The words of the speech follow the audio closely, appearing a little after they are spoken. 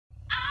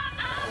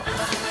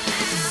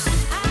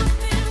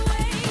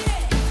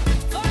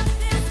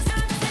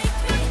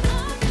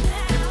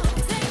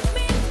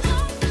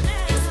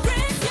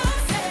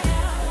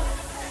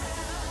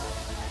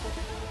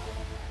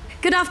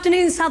Good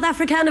afternoon, South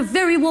Africa, and a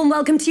very warm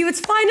welcome to you. It's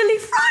finally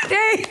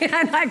Friday,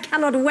 and I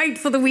cannot wait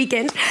for the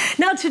weekend.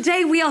 Now,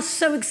 today we are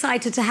so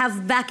excited to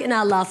have back in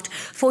our loft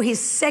for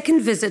his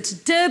second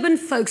visit, Durban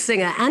folk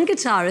singer and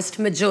guitarist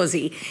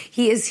Majozi.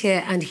 He is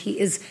here, and he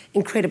is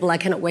incredible. I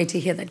cannot wait to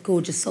hear that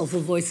gorgeous,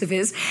 soulful voice of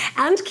his.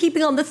 And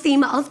keeping on the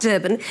theme of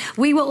Durban,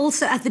 we were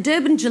also at the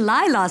Durban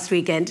July last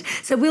weekend,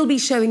 so we'll be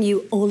showing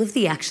you all of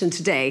the action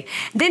today.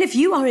 Then, if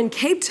you are in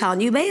Cape Town,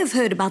 you may have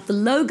heard about the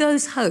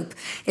Logos Hope.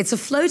 It's a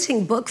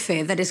floating book fair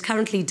that is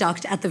currently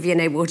docked at the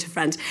V&A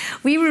waterfront.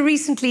 We were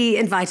recently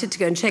invited to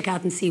go and check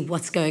out and see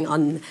what's going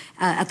on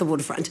at the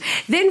waterfront.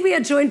 Then we are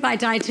joined by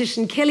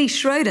dietitian Kelly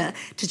Schreuder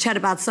to chat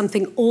about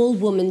something all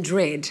women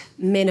dread,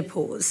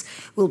 menopause.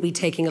 We'll be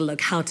taking a look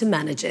how to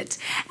manage it.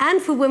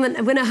 And for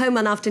Winner Home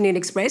on Afternoon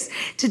Express,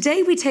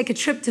 today we take a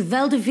trip to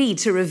Val de Vie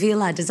to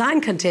reveal our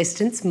design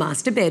contestants'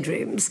 master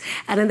bedrooms.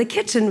 And in the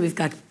kitchen, we've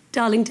got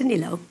darling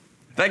Danilo.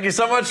 Thank you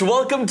so much.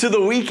 Welcome to the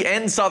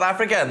weekend, South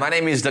Africa. My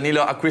name is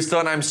Danilo Acquisto,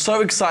 and I'm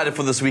so excited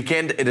for this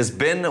weekend. It has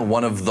been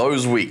one of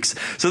those weeks.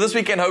 So this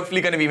weekend,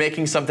 hopefully going to be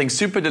making something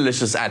super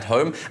delicious at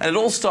home. And it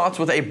all starts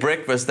with a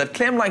breakfast that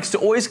Clem likes to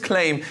always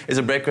claim is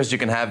a breakfast you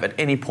can have at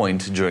any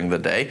point during the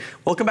day.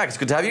 Welcome back. It's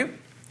good to have you.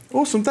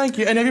 Awesome, thank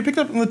you. And have you picked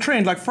up on the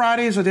trend, like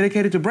Fridays are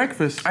dedicated to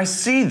breakfast? I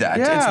see that.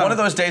 Yeah. It's one of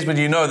those days when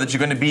you know that you're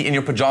going to be in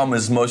your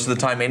pajamas most of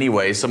the time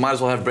anyway, so might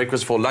as well have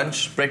breakfast for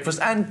lunch, breakfast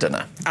and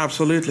dinner.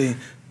 Absolutely.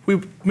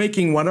 We're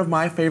making one of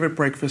my favorite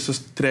breakfasts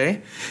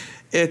today.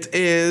 It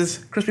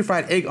is crispy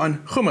fried egg on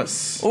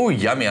hummus. Oh,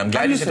 yummy. I'm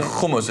glad you said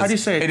hummus. How do you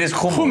say it? It is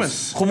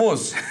hummus.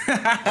 Hummus.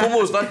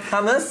 Hummus, not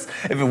hummus.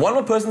 If one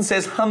more person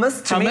says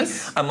hummus to me,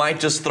 I might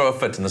just throw a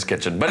fit in this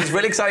kitchen. But it's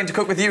really exciting to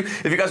cook with you.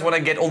 If you guys want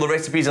to get all the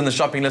recipes on the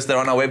shopping list, they're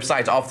on our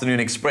website,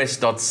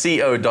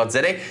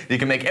 afternoonexpress.co.za. You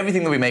can make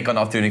everything that we make on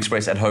Afternoon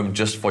Express at home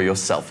just for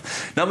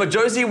yourself. Now,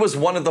 Majozi was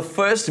one of the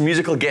first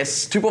musical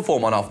guests to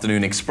perform on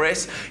Afternoon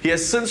Express. He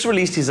has since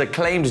released his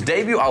acclaimed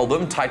debut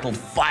album titled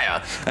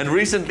Fire. And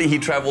recently he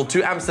traveled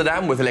to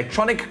Amsterdam with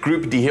electronic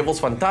group Die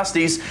Hevels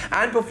Fantasties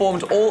and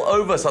performed all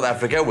over South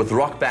Africa with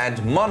rock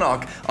band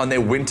Monarch on their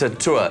winter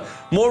tour.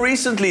 More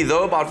recently,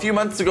 though, about a few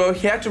months ago,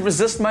 he had to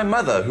resist my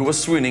mother, who was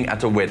swooning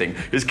at a wedding.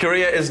 His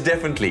career is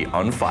definitely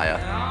on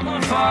fire. I'm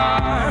on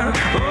fire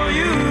for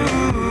you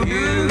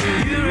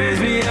raise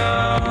me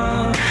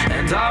up,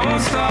 and I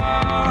won't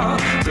stop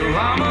till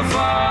I'm on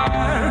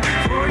fire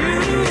for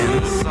you.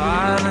 In the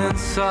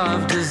silence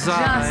of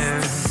desire.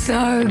 Just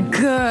so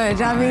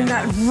good. I mean,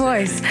 that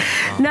voice.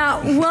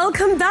 Now,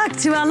 welcome back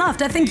to our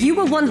loft. I think you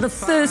were one of the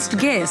first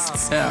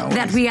guests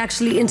that we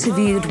actually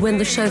interviewed when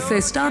the show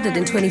first started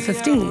in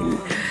 2015.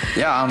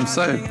 Yeah, I'm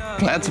so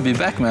glad to be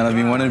back, man. I've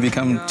been wanting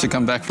to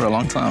come back for a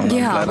long time.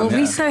 Yeah, well,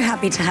 we're so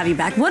happy to have you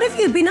back. What have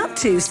you been up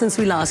to since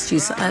we last saw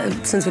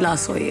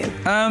you?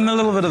 A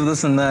little bit of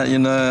this and that, you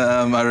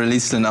know. I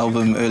released an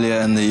album earlier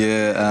in the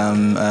year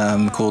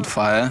called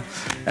Fire,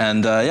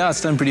 and yeah,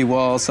 it's done pretty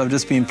well. So I've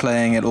just been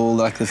playing at all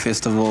like the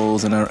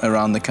festivals and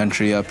around the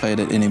country. I played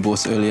at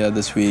Inibos earlier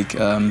this week,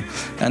 and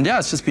yeah,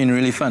 it's just been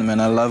really fun, man.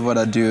 I love what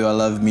I do. I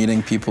love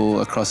meeting people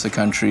across the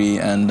country,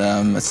 and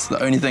it's the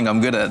only thing I'm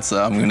good at,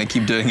 so I'm going to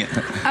keep doing it.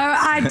 Oh,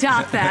 I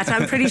doubt that.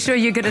 I'm pretty sure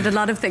you're good at a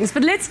lot of things.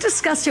 But let's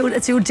discuss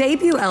it's your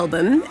debut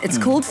album. It's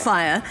called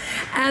Fire,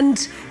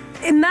 and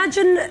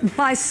imagine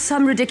by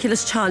some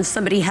ridiculous chance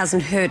somebody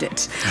hasn't heard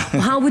it.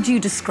 How would you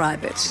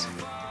describe it?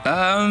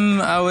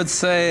 I would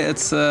say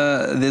it's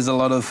there's a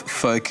lot of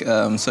folk,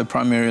 so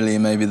primarily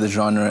maybe the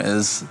genre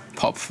is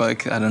pop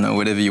folk, I don't know,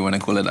 whatever you want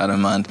to call it, I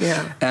don't mind.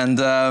 Yeah.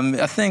 And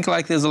I think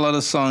like there's a lot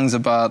of songs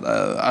about,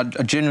 I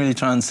generally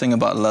try and sing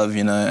about love,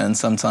 you know, and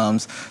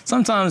sometimes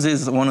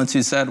there's one or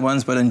two sad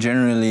ones, but in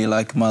generally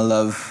like my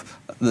love,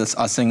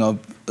 I sing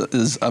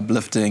is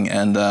uplifting,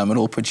 and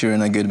it'll put you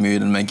in a good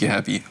mood and make you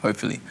happy,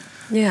 hopefully.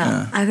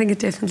 Yeah, I think it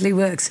definitely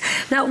works.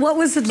 Now, what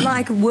was it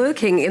like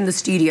working in the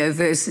studio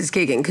versus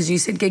gigging? Because you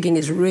said gigging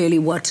is really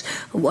what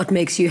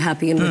makes you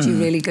happy and what you're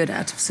really good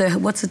at. So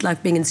what's it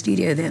like being in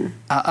studio then?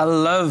 I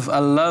love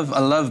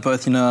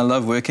both, you know. I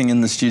love working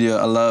in the studio.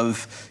 I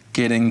love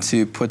getting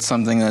to put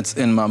something that's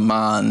in my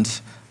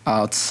mind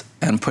out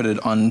and put it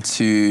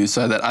onto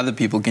so that other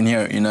people can hear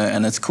it, you know,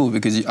 and it's cool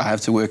because I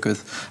have to work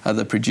with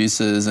other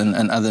producers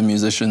and other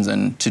musicians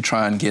and to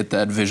try and get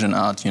that vision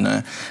out, you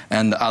know,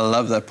 and I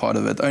love that part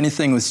of it. The only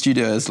thing with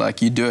studio is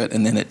like you do it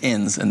and then it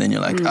ends and then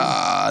you're like,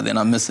 then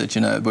I miss it,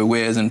 you know, but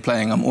whereas in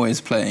playing, I'm always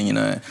playing, you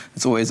know,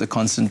 it's always a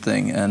constant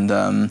thing, and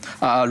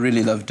I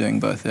really love doing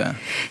both, yeah.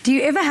 Do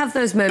you ever have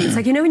those moments,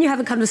 like, you know, when you have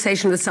a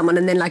conversation with someone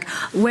and then like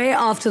way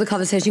after the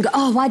conversation you go,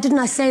 oh, why didn't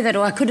I say that,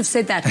 or I could have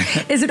said that?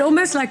 Is it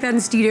almost like that in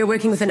studio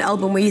working with an album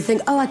where you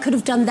think, oh, I could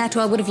have done that, or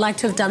I would have liked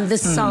to have done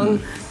this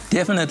song?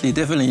 Definitely.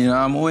 You know,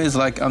 I'm always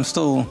like, I'm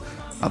still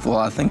well,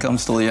 I think I'm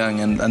still young,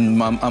 and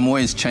I'm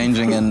always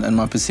changing, and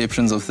my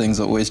perceptions of things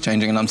are always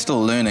changing, and I'm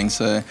still learning.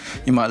 So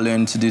you might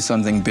learn to do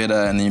something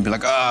better, and then you'd be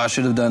like, oh, I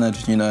should have done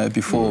it, you know,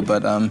 before.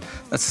 But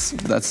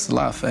that's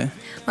life, eh?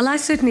 Well, I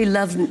certainly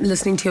love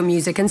listening to your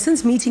music, and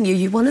since meeting you,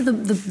 you're one of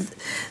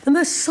the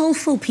most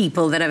soulful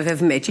people that I've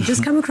ever met. You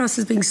just come across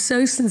as being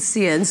so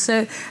sincere and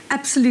so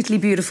absolutely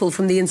beautiful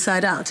from the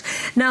inside out.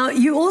 Now,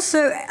 you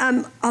also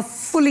are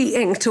fully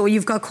inked, or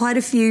you've got quite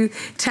a few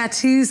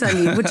tattoos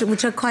on you,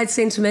 which are quite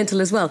sentimental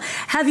as well.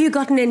 Have you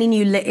gotten any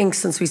new ink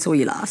since we saw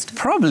you last?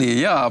 Probably,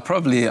 yeah,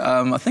 probably.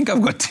 I think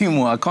I've got 2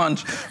 more. I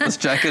can't, this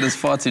jacket is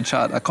far too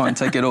tight. I can't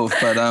take it off,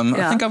 but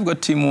I think I've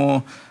got 2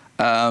 more.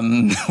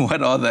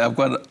 What are they? I've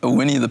got a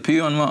Winnie the Pooh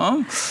on my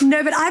arm.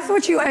 No, but I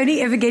thought you only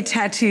ever get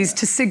tattoos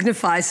to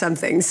signify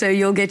something, so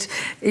you'll get,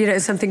 you know,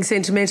 something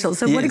sentimental.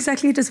 So what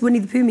exactly does Winnie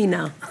the Pooh mean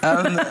now?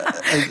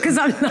 Because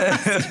I'm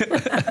lost.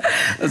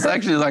 It's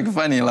actually like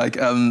funny. Like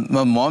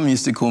my mom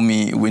used to call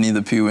me Winnie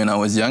the Pooh when I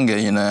was younger,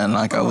 you know, and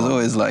like I was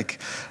always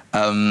like.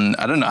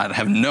 I don't know, I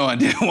have no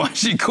idea why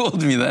she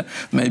called me that.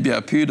 Maybe I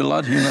pooed a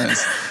lot, who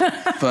knows.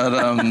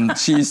 But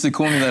she used to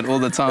call me that all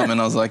the time,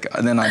 and I was like,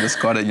 then I just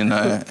got it, you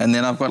know. And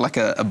then I've got like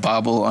a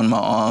Bible on my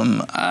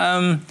arm.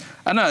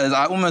 I know,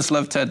 I almost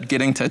love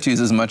getting tattoos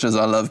as much as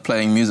I love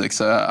playing music,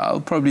 so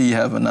I'll probably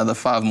have another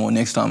 5 more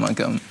next time I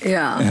come.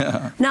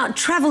 Yeah. Now,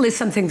 travel is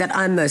something that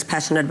I'm most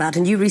passionate about,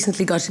 and you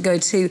recently got to go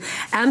to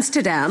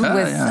Amsterdam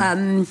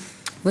with...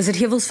 was it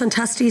Hevels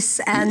Fantasties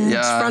and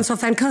Francois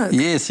van Cooke?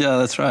 Yes, yeah,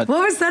 that's right.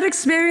 What was that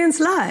experience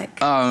like?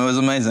 Oh, it was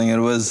amazing.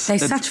 They're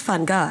such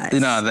fun guys.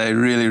 You know, they're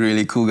really,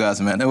 really cool guys,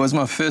 man. It was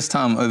my first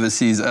time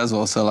overseas as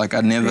well, so like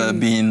I'd never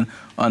been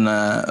on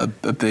a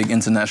big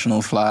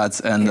international flight,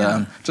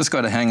 and just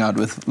got to hang out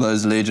with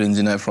those legends,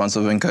 you know,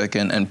 Francois van Cooke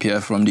and Pierre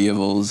from the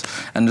Hevels,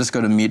 and just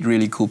got to meet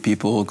really cool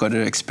people, got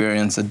to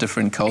experience a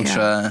different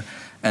culture.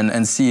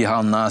 And see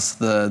how nice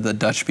the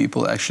Dutch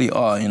people actually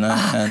are, you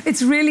know.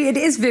 It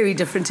is very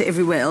different to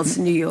everywhere else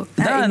in New York.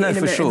 No,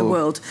 for sure. In the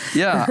world.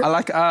 Yeah,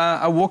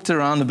 I walked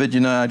around a bit, you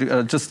know.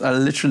 I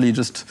literally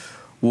just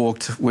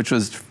walked, which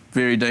was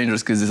very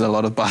dangerous because there's a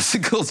lot of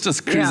bicycles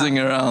just cruising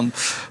around.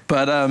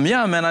 But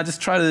yeah, man, I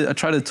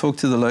try to talk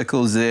to the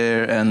locals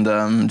there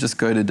and just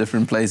go to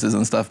different places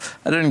and stuff.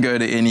 I didn't go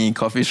to any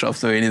coffee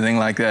shops or anything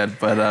like that.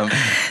 But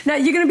now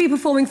you're going to be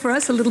performing for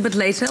us a little bit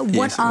later.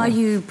 What are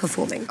you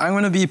performing? I'm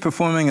going to be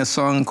performing a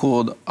song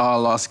called Our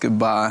Last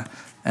Goodbye.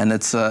 And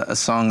it's a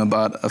song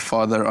about a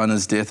father on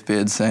his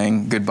deathbed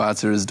saying goodbye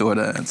to his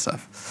daughter and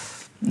stuff.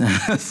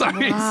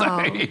 Sorry.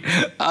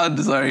 I'm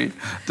sorry.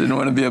 Didn't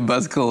want to be a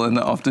buzzkill in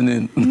the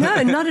afternoon.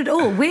 No, not at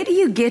all. Where do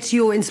you get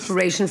your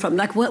inspiration from?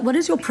 Like, what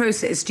is your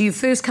process? Do you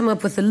first come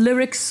up with the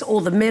lyrics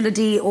or the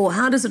melody, or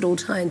how does it all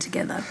tie in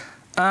together?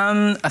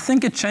 I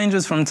think it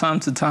changes from time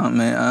to time,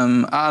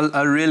 man.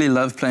 I really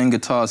love playing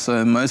guitar,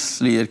 so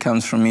mostly it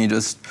comes from me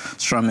just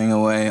strumming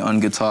away on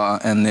guitar,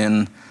 and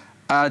then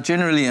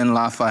generally in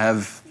life I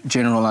have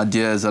general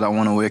ideas that I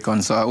want to work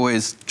on, so I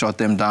always jot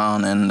them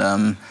down,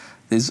 and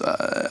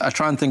I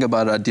try and think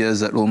about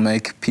ideas that will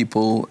make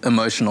people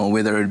emotional,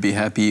 whether it be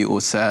happy or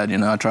sad. You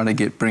know, I try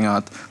to bring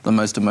out the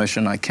most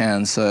emotion I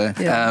can. So,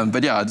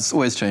 but yeah, it's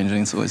always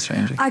changing. It's always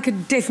changing. I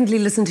could definitely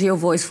listen to your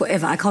voice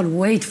forever. I can't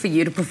wait for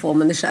you to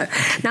perform on the show.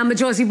 Now,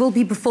 Majozi will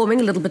be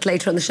performing a little bit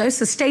later on the show,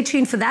 so stay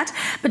tuned for that.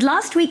 But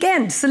last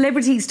weekend,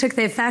 celebrities took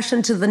their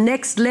fashion to the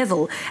next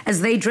level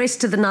as they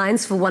dressed to the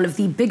nines for one of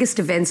the biggest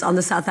events on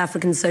the South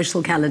African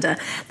social calendar,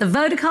 the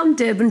Vodacom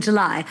Durban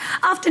July.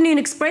 Afternoon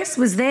Express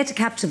was there to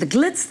capture the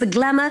glitz, the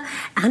glamour,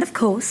 and of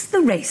course,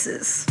 the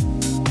races.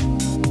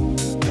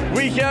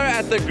 We're here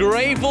at the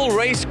Greyville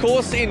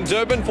Racecourse in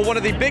Durban for one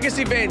of the biggest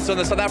events on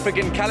the South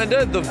African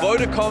calendar, the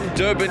Vodacom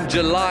Durban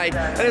July.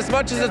 And as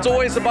much as it's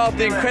always about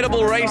the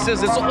incredible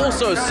races, it's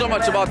also so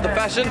much about the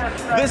fashion.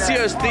 This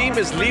year's theme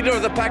is leader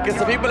of the pack, and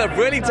so people have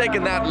really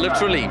taken that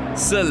literally.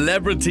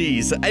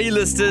 Celebrities,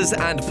 A-listers,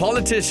 and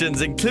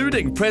politicians,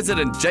 including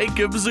President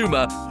Jacob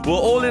Zuma, were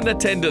all in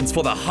attendance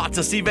for the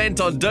hottest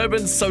event on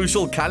Durban's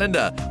social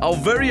calendar. Our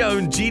very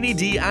own Jeannie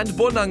D and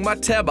Bonang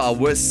Mateba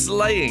were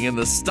slaying in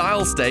the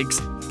style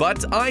stakes,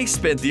 but I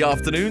spent the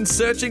afternoon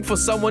searching for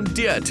someone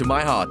dear to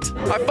my heart.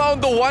 I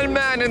found the one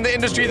man in the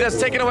industry that's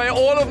taken away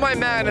all of my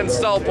man and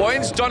style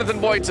points, Jonathan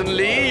Boyton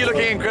Lee. You're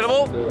looking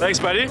incredible. Thanks,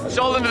 buddy.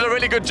 Sheldon did a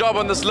really good job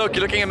on this look.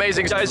 You're looking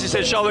amazing. So as you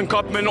said, Sheldon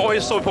Kopman,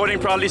 always supporting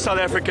proudly South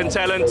African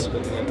talent.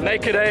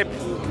 Naked Ape.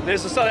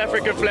 There's the South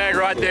African flag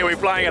right there. We're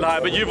flying it high,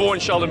 but you've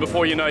worn Sheldon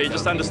before, you know. He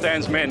just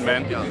understands men,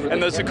 man. Yeah.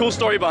 And there's a cool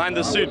story behind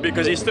the suit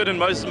because he stood in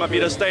Moses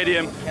Mabhida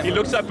Stadium. He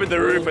looks up at the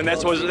roof, and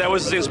that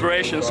was his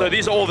inspiration. So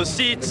these are all the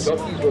seats.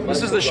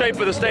 This is the shape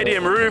of the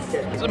stadium roof.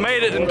 It's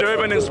made it in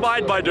Durban,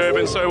 inspired by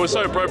Durban, so it was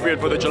so appropriate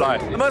for the July.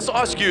 I must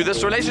ask you,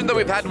 this relation that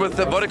we've had with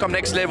the Vodacom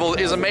Next Level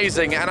is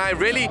amazing, and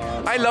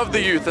I love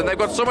the youth, and they've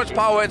got so much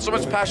power and so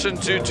much passion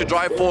to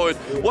drive forward.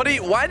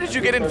 Why did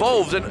you get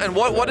involved, and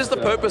what is the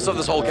purpose of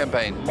this whole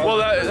campaign?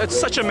 Well, it's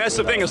such a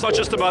massive thing. It's not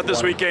just about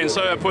this weekend.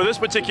 So for this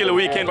particular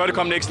weekend,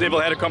 Vodacom Next Level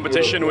had a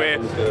competition where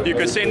you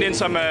could send in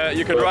some,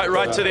 you could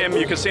write to them,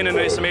 you could send in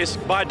an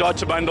SMS, buy a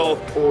data bundle,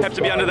 have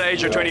to be under the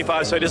age of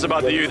 25, so it is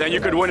about the youth, and you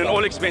could win an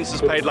all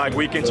expenses paid like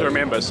weekend to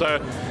remember. So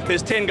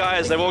there's 10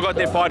 guys, they've all got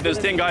their partners,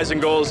 10 guys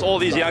and girls, all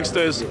these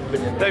youngsters.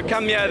 They've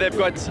come here, they've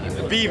got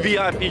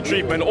VVIP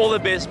treatment, all the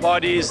best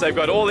parties, they've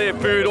got all their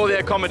food, all their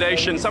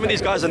accommodation. Some of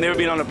these guys have never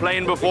been on a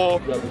plane before.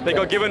 They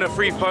got given a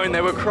free phone,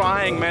 they were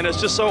crying, man.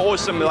 It's just so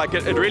awesome. Like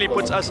it really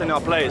puts us in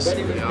our place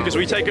because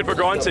we take it for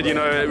granted, you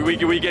know,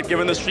 we get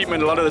given this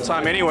treatment a lot of the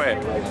time anyway.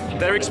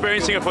 They're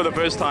experiencing it for the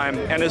first time,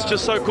 and it's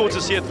just so cool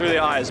to see it through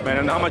their eyes, man,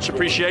 and how much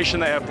appreciation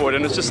they have for it.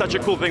 And it's just such a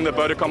cool thing that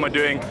Vodacom are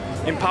doing,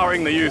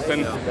 empowering the youth,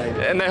 and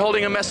they're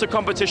holding a massive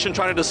competition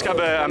trying to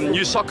discover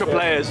new soccer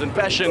players and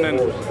fashion, and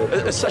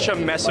it's such a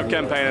massive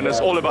campaign, and it's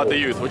all about the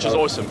youth, which is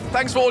awesome.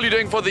 Thanks for all you're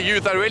doing for the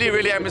youth. I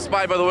really am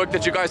inspired by the work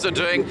that you guys are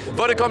doing.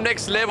 Vodacom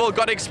Next Level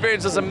got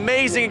experience, this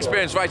amazing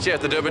experience right here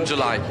at the Durban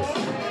July.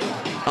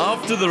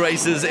 After the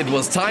races, it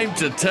was time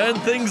to turn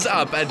things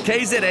up at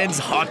KZN's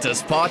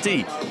hottest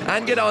party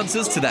and get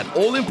answers to that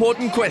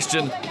all-important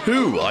question,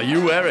 who are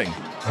you wearing?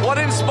 What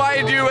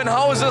inspired you, and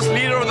how is this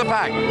leader of the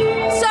pack?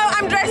 So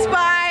I'm dressed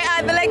by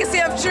the legacy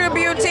of True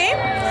Beauty,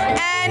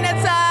 and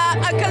it's a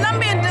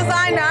Colombian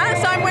designer,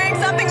 so I'm wearing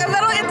something a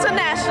little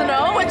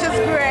international, which is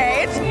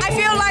great. I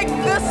feel like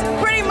this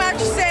pretty much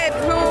said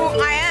who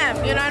I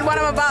am, you know, and what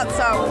I'm about,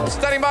 so.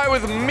 Standing by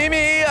with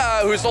Mimi,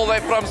 who's all the way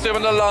from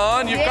Durban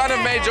July. You've kind of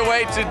made your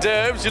way to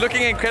Durbs. You're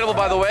looking incredible,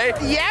 by the way.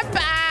 Yep,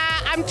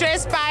 I'm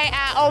dressed by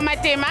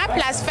Omatema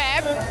plus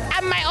Fab.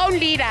 I'm my own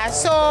leader,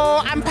 so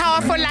I'm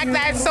powerful like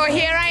that. So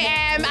here I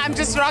am, I'm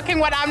just rocking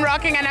what I'm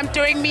rocking, and I'm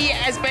doing me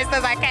as best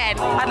as I can.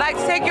 I'd like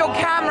to take your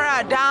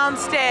camera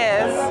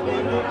downstairs.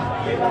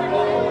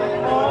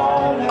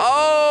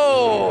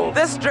 Oh!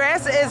 This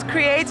dress is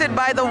created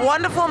by the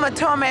wonderful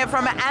Matome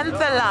from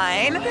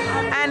Anthaline,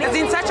 and it's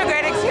been such a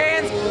great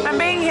experience. And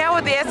being here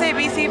with the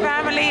SABC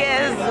family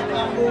is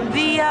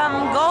the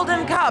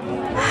Golden Cup.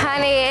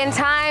 Honey, in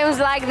times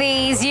like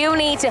these, you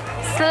need to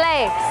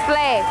slay,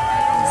 slay,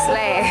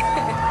 slay.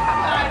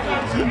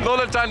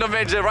 Lola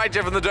Tandomeja right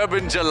here from the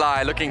Durban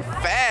July, looking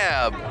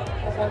fab.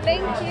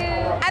 Thank you.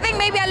 I think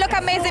maybe I look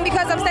amazing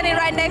because I'm standing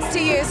right next to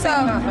you, so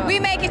we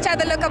make each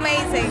other look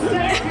amazing.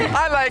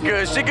 I like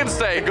her. She can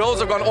stay.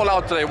 Girls have gone all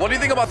out today. What do you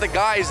think about the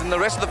guys and the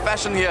rest of the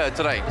fashion here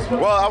today?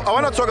 Well, I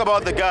want to talk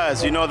about the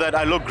guys, you know, that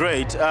I look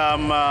great.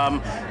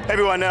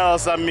 Everyone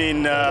else, I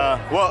mean,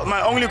 well, my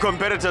only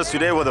competitors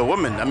today were the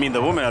women. I mean,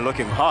 the women are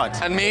looking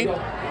hot. And me?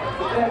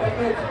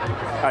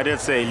 I did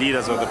say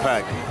leaders of the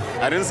pack.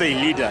 I didn't say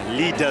leader,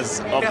 leaders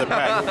of the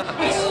pack.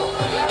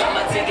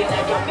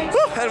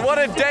 And what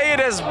a day it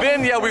has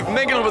been here. We've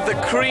mingled with the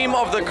cream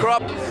of the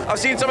crop. I've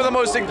seen some of the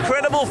most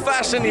incredible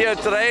fashion here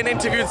today and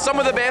interviewed some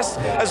of the best,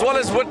 as well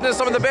as witnessed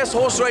some of the best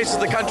horse races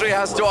the country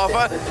has to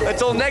offer.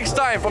 Until next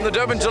time, from the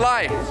Durban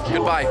July,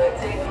 goodbye.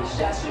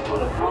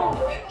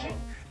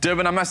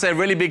 Durban, I must say a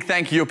really big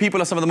thank you. Your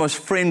people are some of the most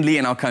friendly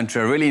in our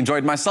country. I really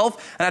enjoyed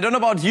myself. And I don't know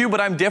about you,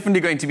 but I'm definitely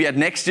going to be at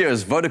next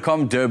year's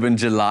Vodacom Durban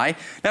July.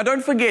 Now,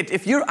 don't forget,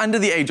 if you're under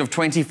the age of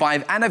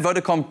 25 and a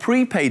Vodacom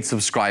prepaid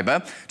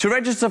subscriber, to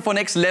register for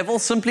Next Level,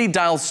 simply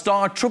dial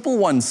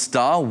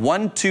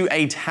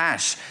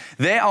 *111*128#.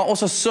 There are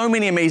also so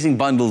many amazing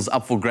bundles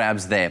up for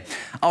grabs there.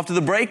 After the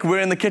break,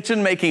 we're in the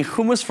kitchen making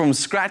hummus from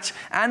scratch,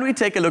 and we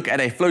take a look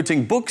at a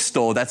floating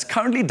bookstore that's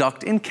currently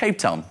docked in Cape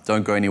Town.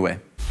 Don't go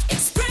anywhere.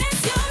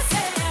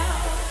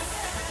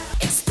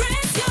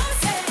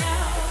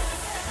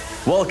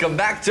 Welcome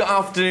back to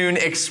Afternoon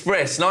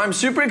Express. Now, I'm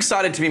super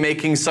excited to be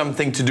making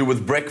something to do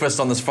with breakfast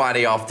on this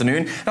Friday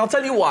afternoon. And I'll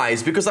tell you why.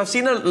 It's because I've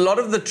seen a lot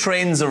of the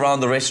trends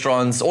around the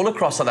restaurants all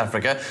across South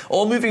Africa,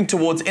 all moving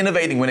towards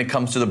innovating when it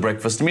comes to the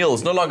breakfast meal.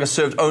 It's no longer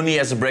served only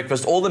as a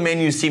breakfast. All the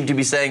menus seem to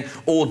be saying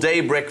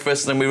all-day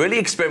breakfast, and we're really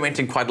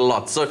experimenting quite a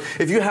lot. So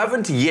if you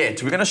haven't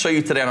yet, we're going to show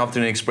you today on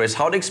Afternoon Express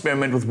how to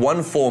experiment with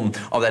one form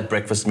of that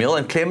breakfast meal.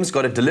 And Clem's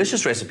got a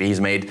delicious recipe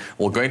he's made,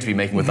 or going to be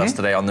making with us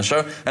today on the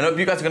show. And I hope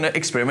you guys are going to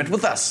experiment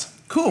with us.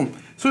 Cool.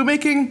 So we're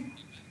making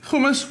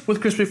hummus with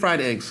crispy fried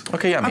eggs.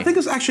 Okay, yummy. I think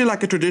it's actually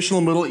like a traditional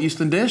Middle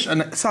Eastern dish,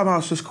 and somehow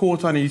it's just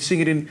caught on, and you're seeing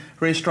it in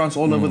restaurants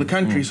all over the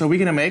country. So we're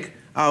going to make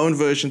our own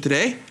version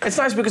today. It's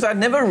nice because I'd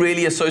never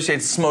really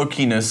associate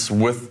smokiness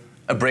with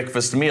a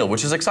breakfast meal,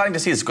 which is exciting to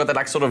see. It's got that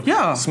like sort of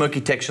smoky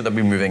texture that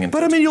we're moving into.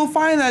 But I mean, you'll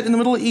find that in the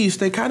Middle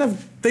East,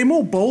 they're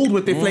more bold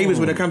with their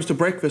flavors when it comes to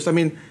breakfast. I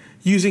mean,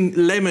 using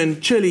lemon,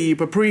 chili,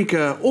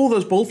 paprika, all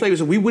those bold flavors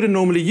that we wouldn't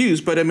normally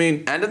use, but I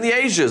mean... And in the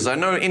Asias, I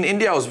know in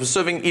India I was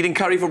eating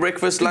curry for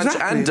breakfast, lunch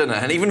and dinner.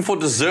 And even for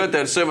dessert,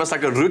 they'd serve us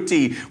like a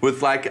roti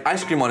with like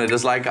ice cream on it.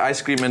 It's like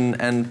ice cream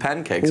and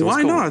pancakes.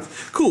 Why not?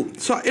 Cool.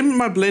 So in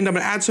my blend, I'm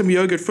going to add some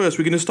yogurt first.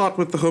 We're going to start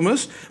with the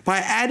hummus. By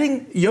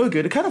adding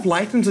yogurt, it kind of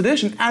lightens the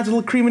dish and adds a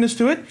little creaminess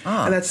to it.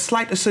 And that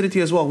slight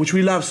acidity as well, which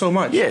we love so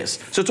much. Yes.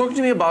 So talk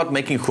to me about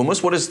making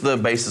hummus. What is the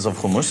basis of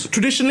hummus?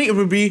 Traditionally, it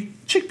would be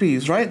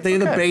chickpeas, right? They're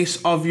the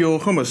base of your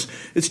hummus.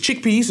 It's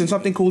chickpeas and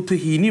something called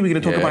tahini. We're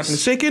going to talk about in a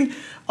second.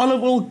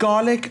 Olive oil,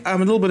 garlic, a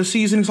little bit of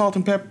seasoning, salt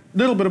and pepper, a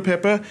little bit of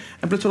pepper,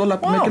 and blitz it all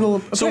up and make it a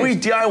little So we're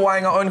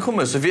DIYing our own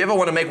hummus. If you ever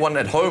want to make one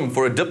at home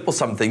for a dip or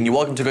something, you're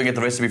welcome to go get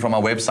the recipe from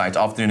our website,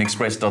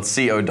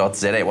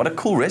 afternoonexpress.co.za. What a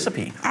cool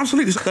recipe.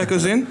 Absolutely, that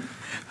goes in.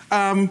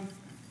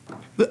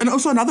 And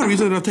also another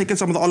reason that I've taken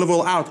some of the olive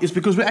oil out is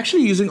because we're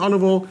actually using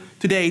olive oil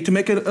today to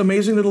make an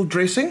amazing little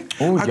dressing.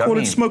 I call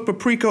it smoked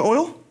paprika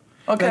oil.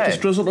 Okay. That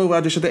just drizzled over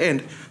our dish at the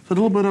end. So a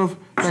little bit of...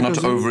 So not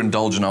to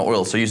overindulge in our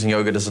oil, so using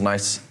yogurt is a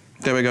nice...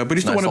 There we go. But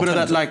you still want a bit of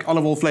that like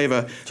olive oil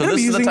flavor. So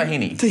this is the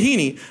tahini.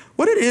 Tahini.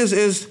 What it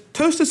is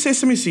toasted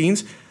sesame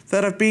seeds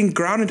that have been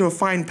ground into a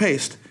fine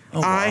paste. Oh,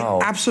 wow.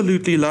 I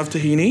absolutely love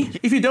tahini.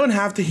 If you don't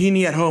have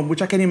tahini at home,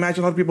 which I can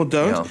imagine a lot of people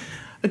don't,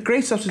 a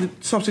great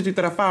substitute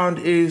that I found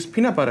is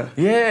peanut butter.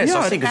 Yes, yeah,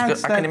 I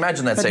can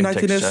imagine that same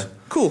texture.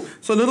 Cool.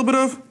 So a little bit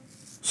of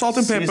salt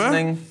and pepper.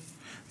 Seasoning.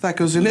 That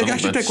goes in. They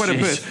actually take quite a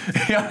bit.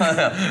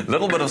 Yeah, a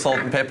little bit of salt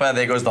and pepper.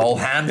 There goes the whole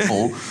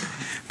handful.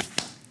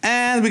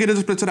 And we're going to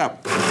just split it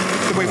up.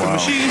 Step away from the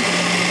machine.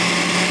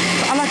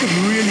 I like it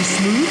really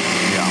smooth.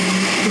 Yeah.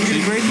 So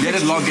great let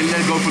it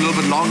go for a little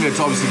bit longer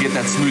to obviously get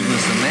that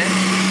smoothness in there.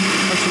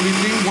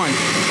 Absolutely. Wow.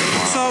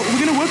 So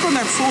we're going to work on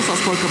that sauce I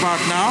spoke about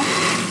now.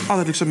 Oh,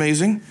 that looks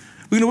amazing.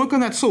 We're going to work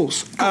on that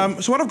sauce.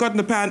 So what I've got in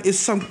the pan is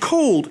some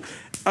cold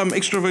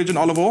extra virgin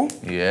olive oil.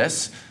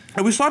 Yes.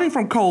 And we're starting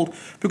from cold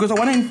because I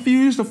want to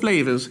infuse the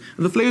flavors.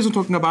 And the flavors I'm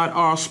talking about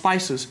are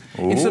spices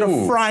instead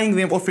of frying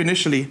them off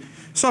initially.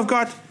 So I've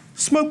got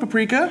smoked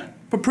paprika,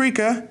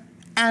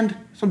 and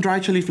some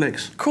dried chili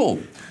flakes. Cool.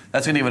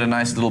 That's going to give it a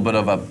nice little bit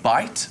of a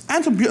bite.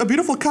 And a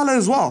beautiful color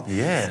as well.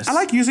 Yes. I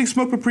like using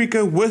smoked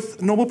paprika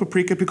with normal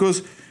paprika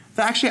because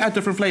they actually add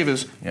different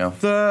flavors. Yeah.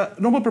 The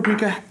normal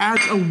paprika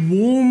adds a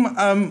warm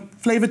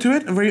flavor to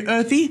it, very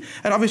earthy,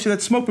 and obviously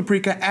that smoked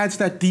paprika adds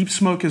that deep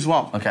smoke as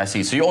well. Okay, I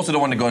see. So you also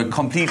don't want to go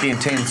completely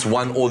intense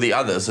one or the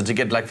other, so to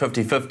get like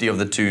 50-50 of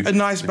the two. A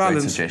nice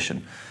balance. Great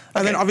suggestion.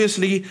 And then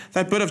obviously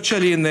that bit of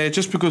chili in there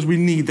just because we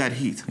need that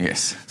heat.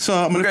 Yes. So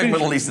I'm going to go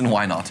Middle Eastern,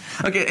 why not?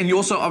 Okay, and you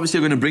also obviously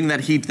are going to bring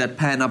that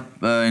pan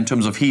up in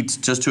terms of heat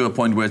just to a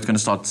point where it's going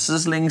to start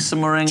sizzling,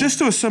 simmering. Just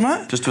to a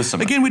simmer. Just to a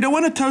simmer. Again, we don't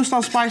want to toast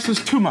our spices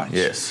too much.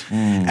 Yes.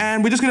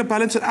 And we're just going to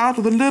balance it out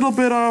with a little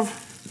bit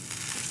of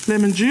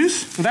lemon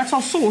juice. So that's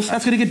our sauce.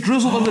 That's going to get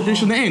drizzled on the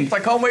dish in the end. I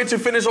can't wait to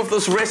finish off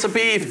this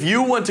recipe. If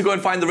you want to go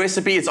and find the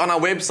recipe, it's on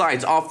our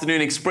website,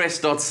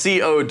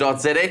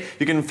 afternoonexpress.co.za.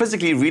 You can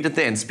physically read it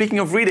there. And speaking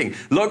of reading,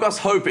 Logos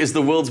Hope is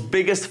the world's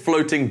biggest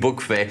floating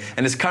book fair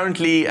and is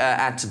currently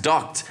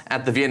docked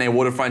at the V&A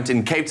waterfront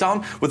in Cape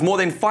Town with more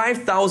than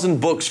 5,000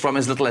 books from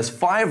as little as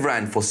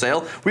R5 for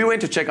sale. We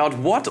went to check out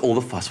what all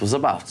the fuss was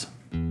about.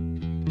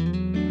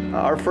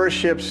 Our first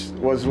ship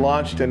was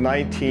launched in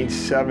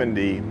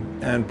 1970.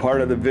 And part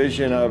of the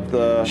vision of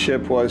the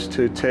ship was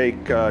to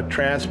take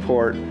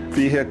transport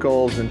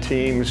vehicles and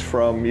teams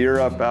from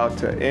Europe out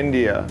to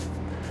India.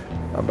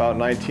 About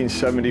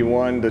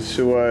 1971, the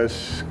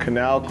Suez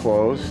Canal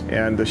closed,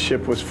 and the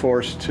ship was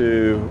forced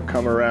to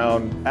come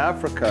around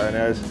Africa. And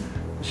as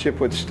the ship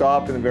would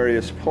stop in the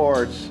various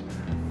ports,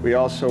 we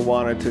also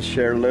wanted to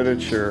share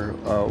literature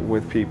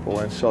with people.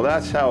 And so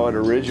that's how it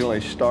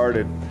originally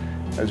started.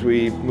 As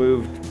we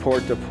moved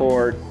port to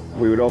port,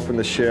 we would open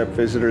the ship,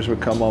 visitors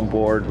would come on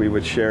board, we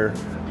would share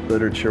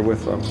literature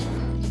with them.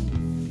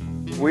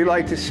 We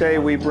like to say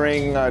we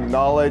bring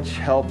knowledge,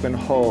 help, and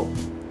hope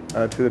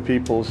to the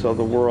peoples of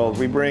the world.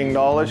 We bring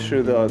knowledge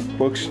through the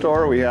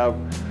bookstore. We have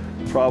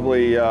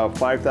probably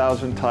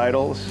 5,000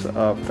 titles,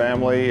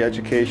 family,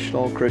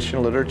 educational,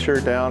 Christian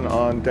literature down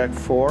on deck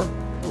 4.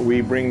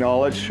 We bring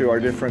knowledge through our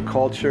different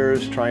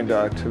cultures, trying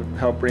to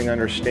help bring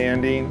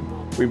understanding.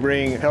 We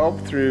bring help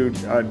through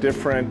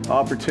different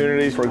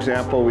opportunities. For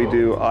example, we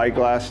do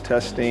eyeglass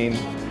testing.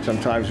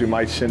 Sometimes we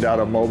might send out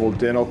a mobile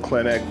dental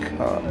clinic,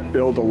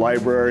 build a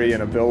library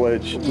in a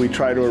village. We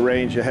try to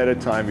arrange ahead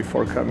of time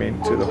before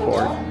coming to the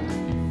port.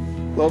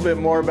 A little bit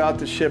more about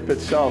the ship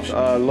itself.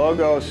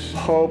 Logos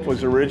Hope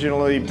was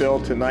originally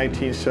built in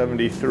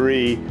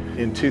 1973.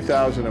 In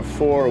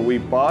 2004, we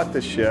bought the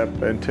ship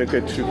and took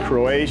it to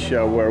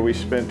Croatia, where we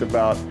spent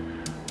about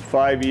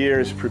 5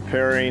 years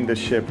preparing the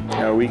ship.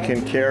 We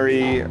can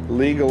carry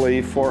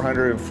legally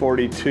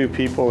 442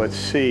 people at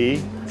sea.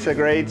 It's a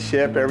great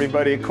ship.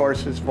 Everybody, of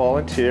course, is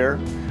volunteer.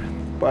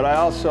 But I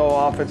also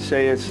often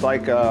say it's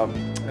like a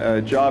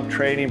job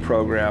training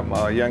program.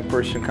 A young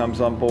person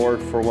comes on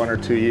board for 1 or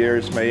 2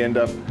 years, may end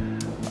up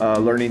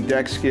learning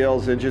deck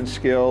skills, engine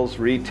skills,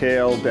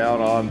 retail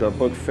down on the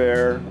book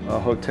fair,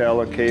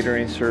 hotel or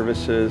catering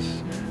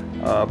services,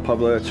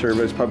 public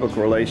service, public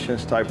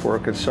relations type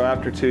work. And so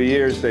after 2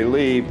 years they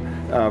leave,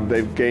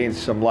 they've gained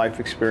some life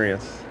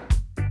experience.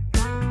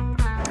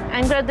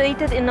 I'm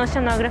graduated in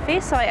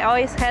oceanography, so I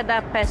always had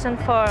a passion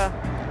for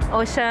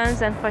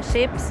oceans and for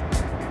ships.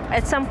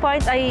 At some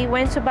point I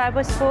went to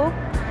Bible school,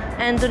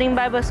 And during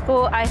Bible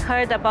school, I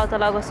heard about the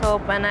Logos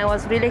Hope, and I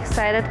was really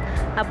excited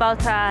about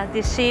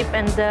the sheep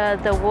and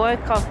the work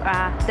of,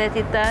 that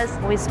it does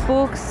with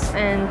books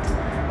and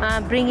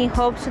bringing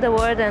hope to the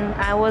world. And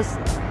I was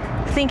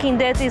thinking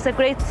that is a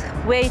great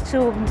way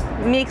to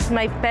mix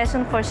my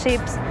passion for sheep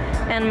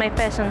and my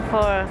passion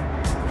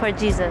for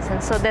Jesus.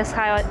 And so that's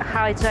how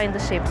I joined the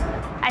sheep.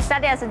 I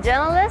studied as a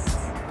journalist.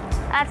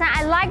 At the time,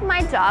 I liked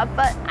my job,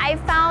 but I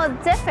found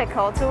it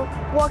difficult to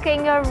work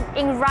in an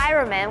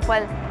environment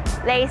when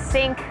they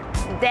think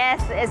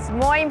death is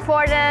more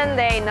important,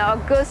 they know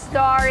a good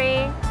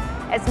story,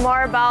 it's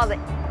more about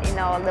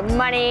the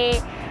money.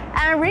 And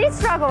I really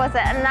struggled with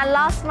it, and I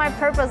lost my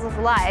purpose of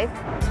life.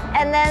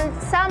 And then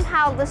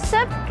somehow the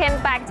SIP came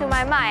back to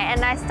my mind,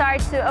 and I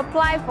started to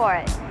apply for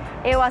it.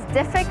 It was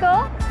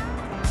difficult,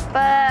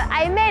 but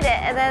I made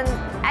it, and then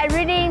I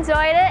really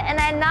enjoyed it, and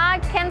I now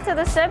came to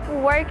the SIP,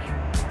 work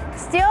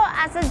still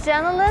as a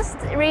journalist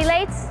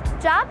relates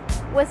job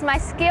with my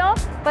skill,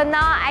 but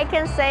now I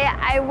can say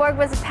I work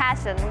with a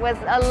passion, with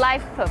a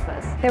life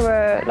purpose. There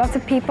were lots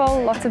of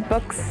people, lots of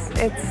books.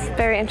 It's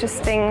very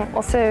interesting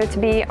also to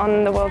be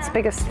on the world's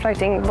biggest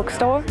floating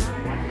bookstore.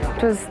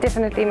 It was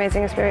definitely an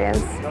amazing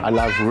experience. I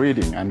love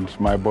reading, and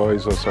my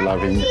boys also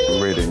loving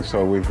reading,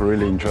 so we've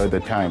really enjoyed the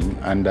time.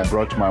 And I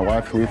brought my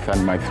wife with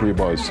and my 3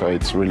 boys, so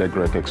it's really a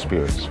great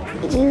experience.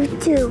 You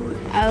too.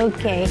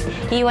 Okay.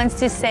 He wants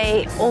to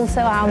say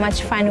also how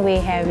much fun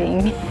we're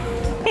having.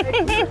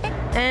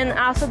 And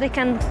also they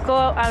can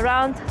go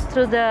around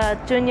through the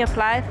Journey of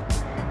Life.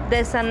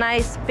 There's a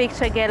nice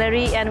picture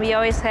gallery, and we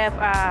always have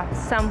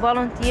some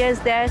volunteers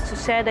there to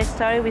share their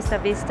story with the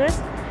visitors.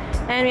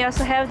 And we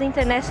also have the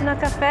International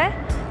Cafe,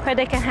 where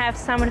they can have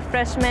some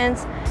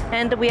refreshments,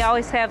 and we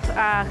always have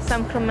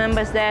some crew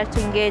members there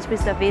to engage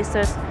with the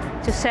visitors,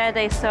 to share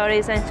their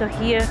stories and to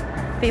hear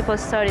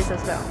people's stories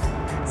as well.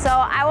 So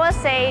I will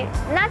say,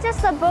 not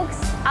just the books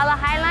are the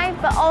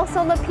highlight, but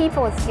also the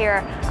people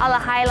here are the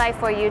highlight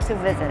for you to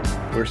visit.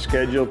 We're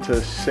scheduled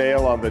to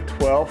sail on the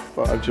 12th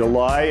of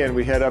July, and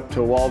we head up to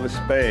Walvis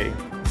Bay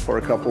for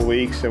a couple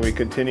weeks, and we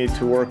continue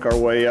to work our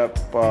way up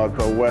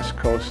the west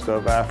coast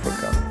of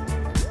Africa.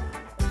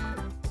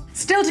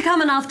 Still to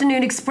come on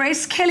Afternoon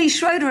Express, Kelly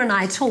Schreuder and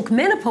I talk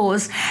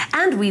menopause,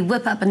 and we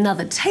whip up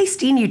another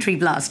tasty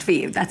NutriBlast for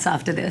you. That's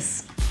after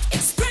this.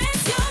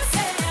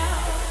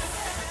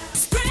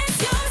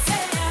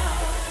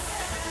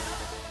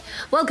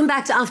 Welcome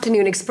back to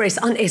Afternoon Express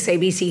on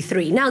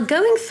SABC3. Now,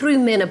 going through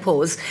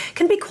menopause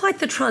can be quite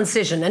the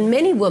transition, and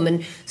many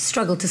women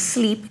struggle to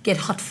sleep, get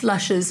hot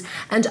flushes,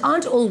 and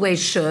aren't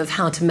always sure of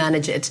how to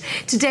manage it.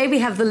 Today, we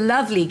have the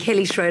lovely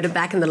Kelly Schreuder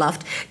back in the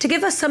loft to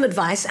give us some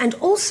advice and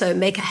also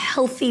make a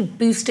healthy,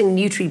 boosting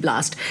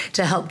NutriBlast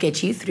to help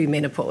get you through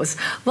menopause.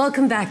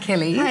 Welcome back,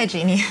 Kelly. Hi,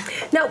 Jeannie.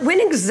 Now,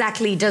 when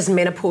exactly does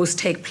menopause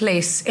take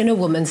place in a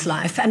woman's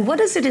life, and what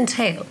does it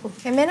entail?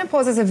 Okay,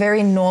 menopause is a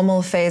very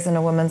normal phase in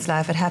a woman's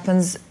life. It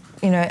happens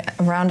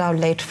around our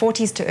late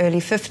 40s to early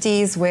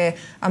 50s, where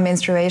our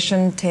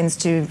menstruation tends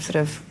to sort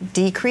of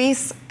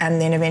decrease and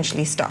then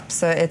eventually stop.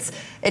 So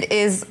it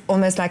is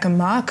almost like a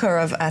marker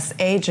of us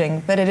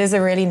aging, but it is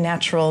a really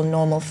natural,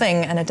 normal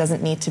thing, and it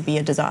doesn't need to be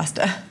a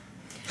disaster.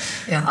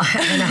 Yeah,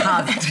 I don't know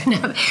how that would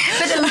happen.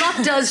 But a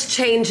lot does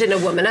change in a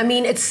woman. I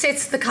mean, it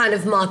sets the kind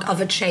of mark of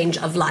a change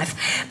of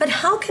life. But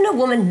how can a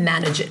woman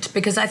manage it?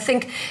 Because I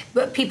think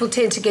people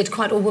tend to get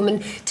quite, or women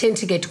tend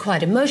to get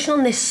quite emotional,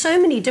 and there's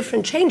so many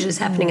different changes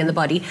happening in the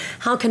body.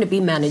 How can it be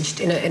managed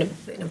in an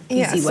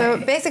easy way? So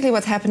basically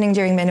what's happening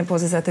during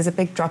menopause is that there's a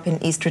big drop in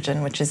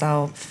estrogen, which is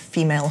our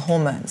female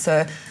hormone.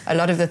 So a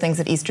lot of the things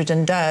that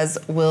estrogen does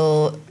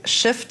will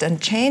shift and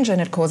change,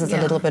 and it causes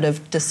a little bit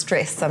of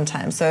distress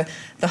sometimes. So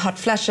the hot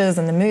flushes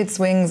and the mood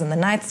swings and the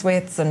night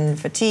sweats and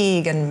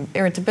fatigue and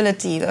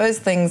irritability, those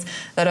things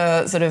that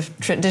are sort of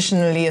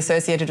traditionally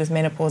associated with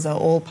menopause are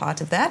all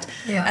part of that.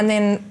 Yeah. And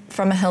then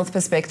from a health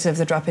perspective,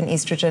 the drop in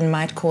estrogen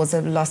might cause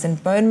a loss in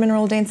bone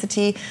mineral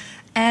density,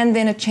 and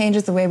then it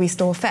changes the way we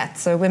store fat.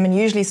 So women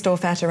usually store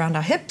fat around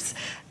our hips,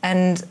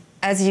 and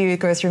as you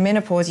go through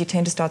menopause, you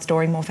tend to start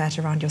storing more fat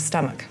around your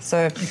stomach.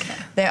 So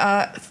there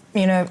are,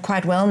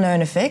 quite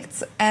well-known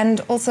effects,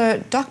 and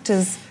also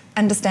doctors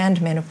understand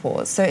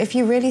menopause. So if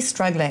you're really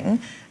struggling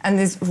and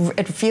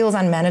it feels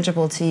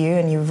unmanageable to you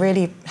and you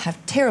really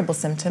have terrible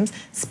symptoms,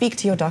 speak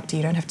to your doctor.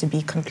 You don't have to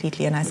be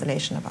completely in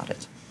isolation about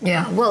it.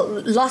 Yeah, well,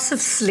 loss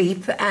of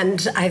sleep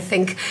and I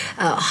think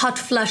hot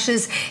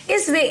flushes.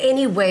 Is there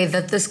any way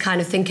that this kind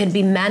of thing can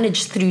be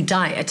managed through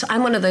diet?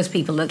 I'm one of those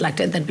people that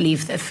that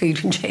believe that food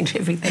can change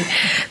everything.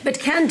 But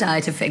can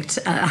diet affect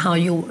how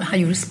you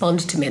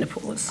respond to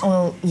menopause?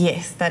 Well,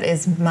 yes, that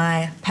is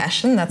my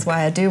passion. That's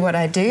why I do what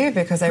I do,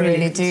 because I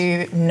really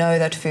do know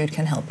that food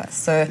can help us.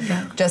 So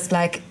just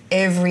like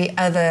every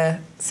other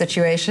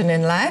situation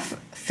in life,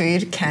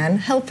 food can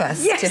help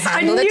us to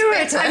handle it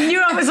better. I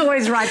knew I was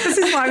always right. This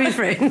is why we're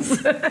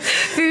friends.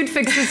 Food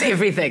fixes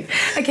everything.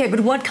 Okay, but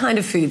what kind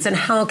of foods and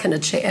how can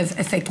it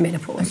affect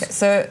menopause? Okay,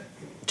 so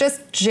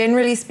just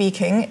generally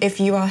speaking, if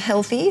you are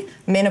healthy,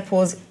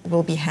 menopause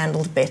will be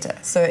handled better.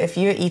 So if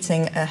you're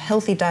eating a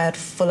healthy diet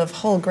full of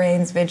whole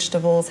grains,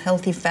 vegetables,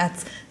 healthy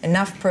fats,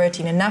 enough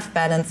protein, enough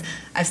balance.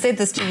 I've said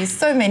this to you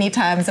so many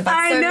times about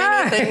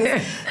many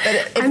things, but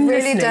it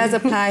really does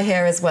apply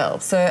here as well.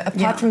 So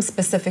apart from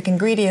specific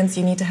ingredients,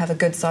 you need to have a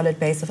good solid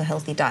base of a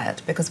healthy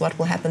diet, because what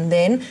will happen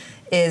then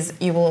is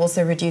you will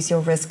also reduce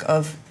your risk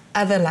of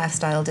other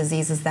lifestyle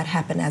diseases that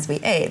happen as we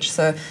age.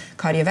 So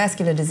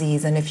cardiovascular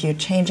disease, and if you're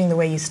changing the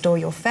way you store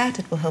your fat,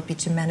 it will help you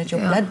to manage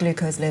your blood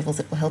glucose levels,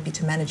 it will help you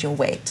to manage your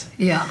weight.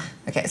 Yeah.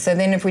 Okay, so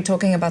then if we're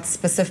talking about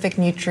specific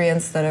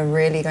nutrients that are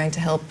really going to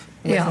help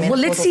with well,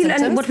 let's see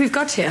symptoms. what we've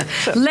got here.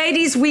 Sure.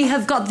 Ladies, we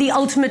have got the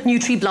ultimate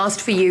NutriBlast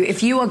for you.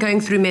 If you are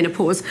going through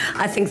menopause,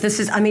 I think this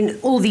is, I mean,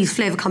 all these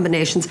flavor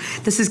combinations,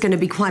 this is going to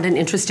be quite an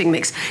interesting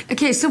mix.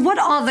 Okay, so what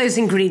are those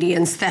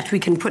ingredients that we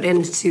can put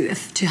in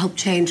to help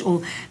change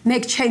or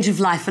make change of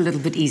life a little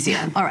bit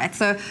easier? All right,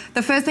 so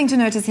the first thing to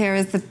notice here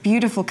is the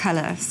beautiful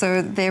color.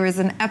 So there is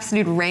an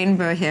absolute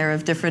rainbow here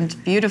of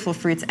different beautiful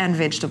fruits and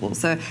vegetables.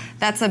 So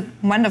that's a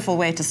wonderful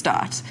way to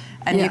start.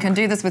 And you can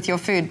do this with your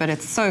food, but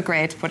it's so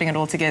great putting it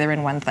all together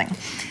in one thing.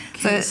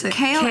 So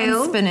kale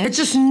and spinach. It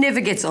just never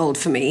gets old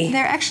for me.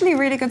 They're actually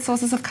really good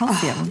sources of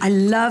calcium. Oh, I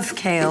love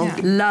kale,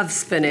 love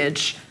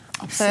spinach.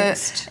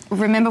 Obsessed. So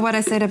remember what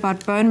I said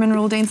about bone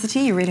mineral density?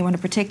 You really want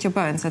to protect your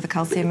bones, so the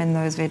calcium in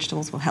those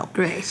vegetables will help.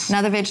 Great.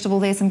 Another vegetable,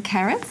 there's some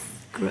carrots.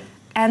 Great.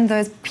 And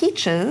those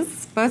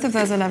peaches, both of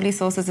those are lovely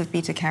sources of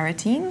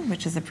beta-carotene,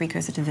 which is a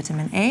precursor to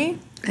vitamin A.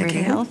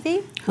 Really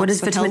healthy. What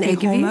does vitamin A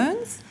give you?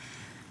 Hormones.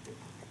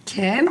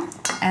 Okay.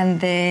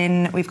 And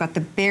then we've got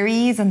the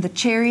berries and the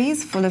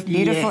cherries, full of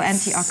beautiful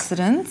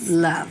antioxidants.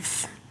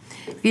 Love.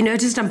 You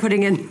noticed I'm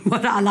putting in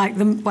what I like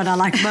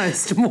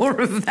most, more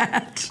of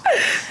that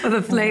for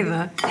the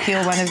flavour.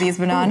 Peel one of these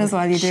bananas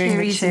while you're doing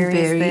the cherries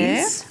and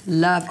berries. there.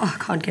 Love. Oh, I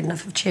can't get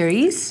enough of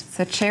cherries.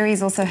 So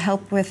cherries also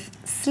help with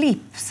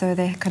sleep. So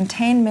they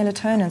contain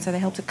melatonin, so they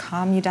help to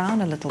calm you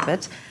down a little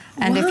bit.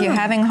 And if you're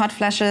having hot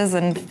flashes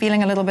and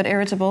feeling a little bit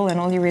irritable and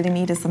all you really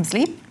need is some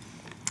sleep,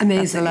 amazing.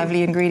 That's a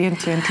lovely ingredient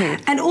to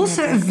include. And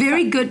also a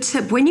very good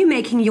tip when you're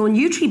making your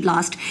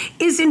NutriBlast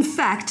is in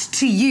fact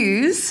to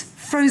use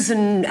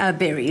frozen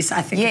berries,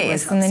 I think.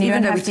 Yes, and then you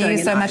don't have to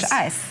use so much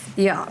ice.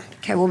 Yeah.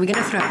 Okay, well, we're going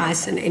to throw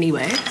ice in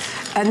anyway.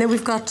 And then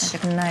we've got...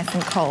 Make it nice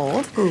and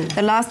cold.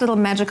 The last little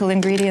magical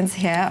ingredients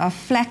here are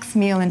flax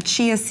meal and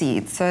chia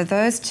seeds. So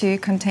those two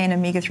contain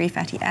omega-3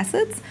 fatty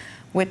acids,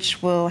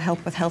 which will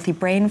help with healthy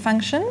brain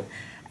function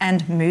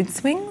and mood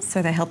swings.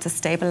 So they help to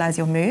stabilize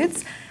your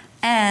moods.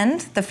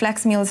 And the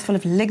flax meal is full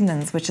of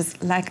lignans, which is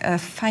like a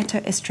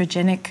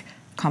phytoestrogenic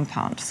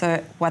compound.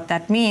 So what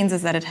that means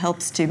is that it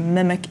helps to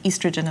mimic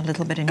estrogen a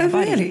little bit in your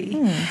body.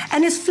 Really?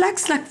 And is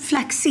flax like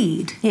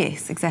flaxseed?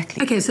 Yes,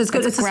 exactly. Okay, so it's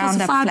good. It's a source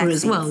of fibre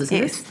as well, isn't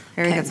it? Yes,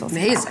 very good source.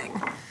 Amazing.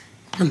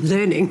 I'm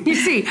learning. You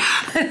see,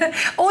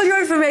 all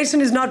your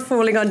information is not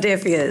falling on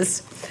deaf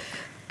ears.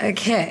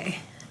 Okay,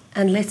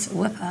 and let's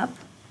whip up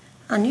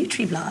our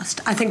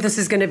NutriBlast. I think this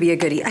is going to be a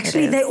goodie.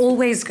 Actually, they're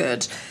always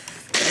good.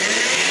 There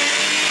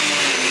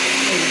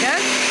you go.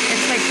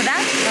 Let's wait for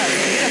that.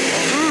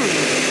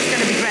 It's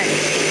going to be great.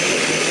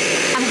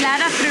 I'm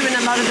glad I threw in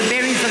a lot of the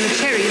berries and the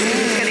cherries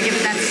because it's going to give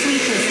it that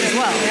sweetness as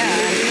well. Yeah,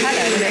 and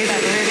colour.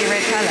 That really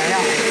red colour.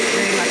 Yeah,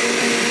 very much.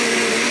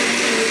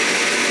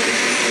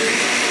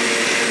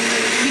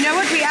 You know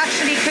what we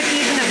actually could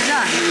even have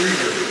done?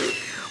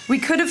 We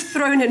could have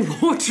thrown in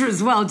water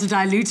as well to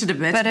dilute it a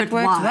bit. But it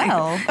worked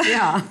well.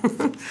 Yeah.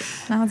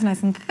 Now it's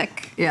nice and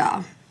thick.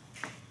 Yeah.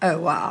 Oh,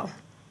 wow.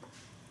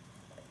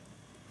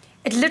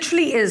 It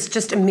literally is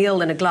just a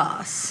meal in a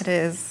glass. It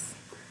is.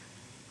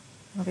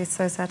 It'll be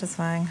so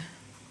satisfying.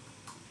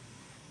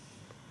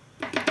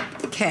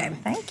 Okay.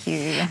 Thank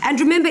you. And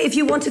remember, if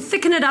you want to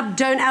thicken it up,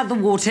 don't add the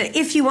water.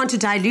 If you want to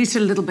dilute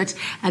it a little bit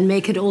and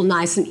make it all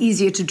nice and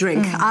easier to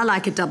drink, I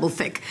like it double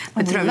thick,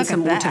 but throw in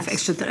some water for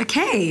extra.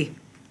 Okay.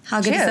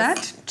 How good is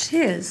that?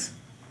 Cheers.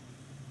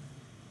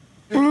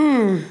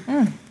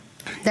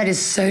 That is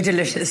so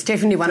delicious.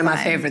 Definitely one of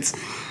my favorites.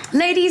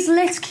 Ladies,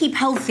 let's keep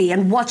healthy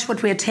and watch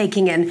what we're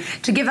taking in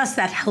to give us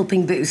that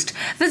helping boost.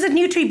 Visit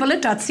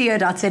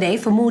nutribullet.co.za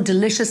for more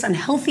delicious and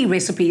healthy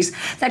recipes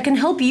that can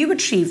help you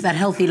achieve that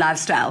healthy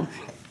lifestyle.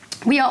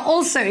 We are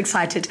also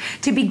excited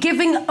to be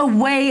giving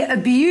away a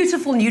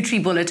beautiful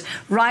NutriBullet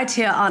right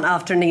here on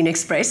Afternoon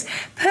Express,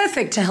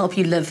 perfect to help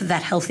you live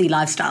that healthy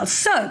lifestyle.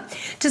 So,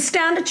 to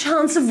stand a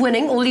chance of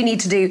winning, all you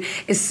need to do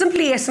is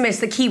simply SMS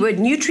the keyword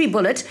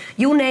NutriBullet,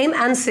 your name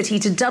and city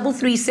to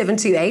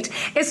 33728.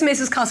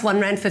 SMSs cost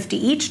R1.50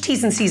 each,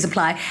 T's and C's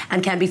apply,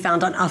 and can be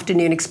found on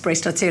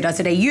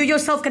afternoonexpress.co.za. You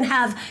yourself can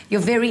have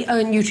your very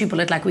own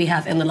NutriBullet like we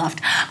have in the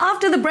loft.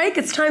 After the break,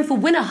 it's time for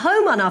Winner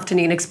Home on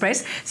Afternoon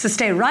Express, so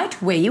stay right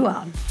where you are.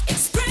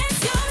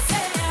 Express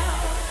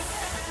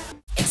yourself.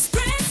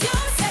 Express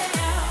yourself.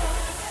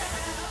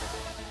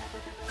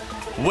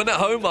 Winner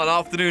home on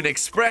Afternoon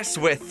Express,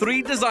 where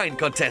 3 design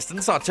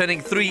contestants are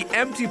turning 3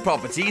 empty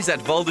properties at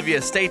Valdevie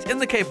Estate in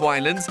the Cape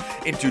Winelands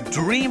into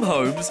dream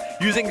homes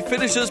using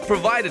finishes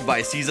provided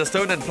by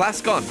Caesarstone and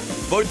Plascon.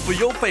 Vote for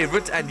your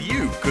favorite and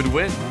you could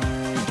win.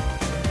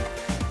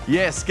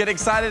 Yes, get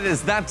excited.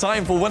 It's that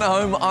time for Winner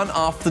Home on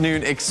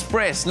Afternoon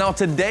Express. Now,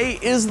 today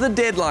is the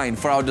deadline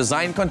for our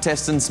design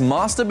contestants'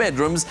 master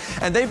bedrooms,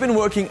 and they've been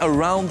working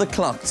around the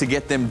clock to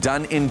get them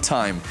done in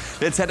time.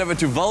 Let's head over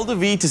to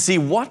Valdevie to see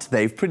what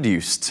they've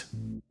produced.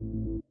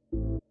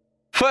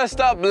 First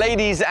up,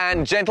 ladies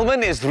and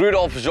gentlemen, is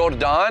Rudolf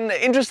Jordan.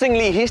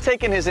 Interestingly, he's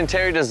taken his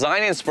interior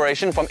design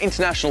inspiration from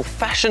international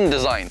fashion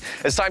design.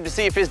 It's time to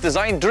see if his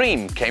design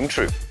dream came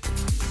true.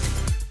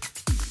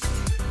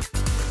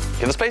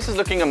 Yeah, the space is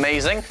looking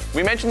amazing.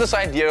 We mentioned this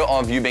idea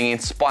of you being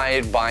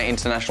inspired by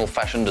international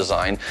fashion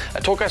design.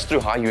 Talk us through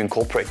how you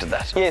incorporated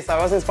that. Yes, I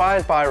was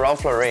inspired by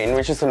Ralph Lauren,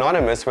 which is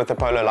synonymous with the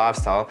polo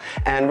lifestyle.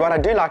 And what I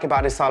do like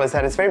about his style is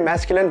that it's very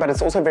masculine, but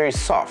it's also very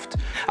soft.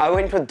 I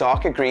went with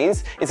darker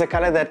greens. It's a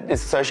color that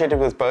is associated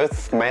with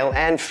both male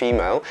and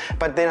female.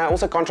 But then I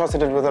also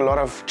contrasted it with a lot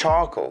of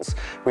charcoals,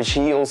 which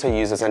he also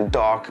uses, and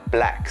dark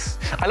blacks.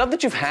 I love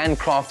that you've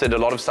handcrafted a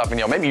lot of stuff in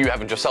here. Maybe you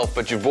haven't yourself,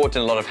 but you've brought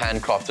in a lot of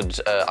handcrafted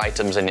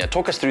items in here.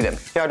 Talk us through them.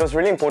 Yeah, it was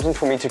really important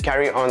for me to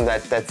carry on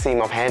that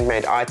theme of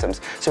handmade items.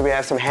 So we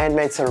have some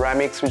handmade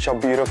ceramics, which are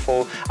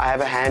beautiful. I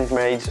have a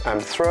handmade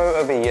throw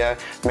over here,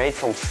 made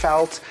from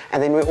felt.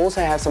 And then we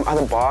also have some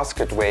other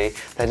basketware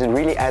that it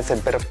really adds a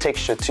bit of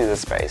texture to the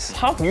space.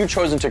 How have you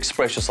chosen to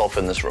express yourself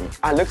in this room?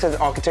 I looked at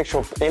the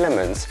architectural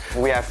elements.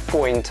 We have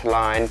point,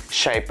 line,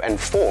 shape, and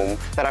form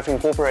that I've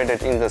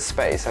incorporated in this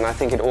space, and I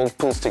think it all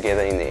pulls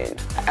together in the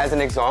end. As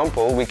an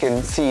example, we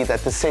can see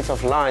that the set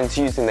of lines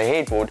used in the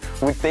headboard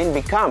would then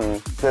become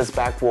this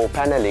back wall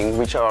paneling,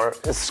 which are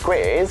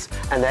squares,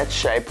 and that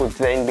shape would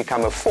then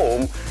become a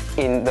form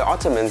in the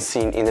ottomans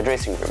seen in the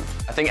dressing room.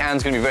 I think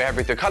Anne's going to be very happy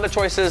with your color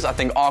choices. I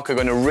think Ark are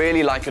going to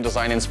really like your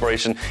design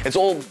inspiration. It's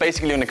all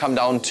basically going to come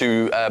down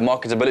to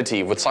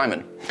marketability with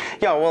Simon.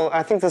 Yeah, well,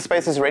 I think the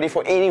space is ready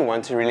for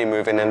anyone to really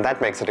move in, and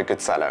that makes it a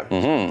good seller.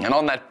 And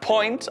on that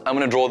point, I'm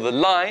going to draw the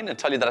line and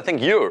tell you that I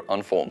think you're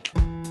on form.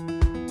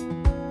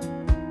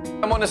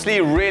 I'm honestly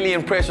really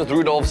impressed with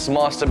Rudolph's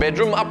master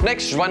bedroom. Up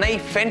next, Joanne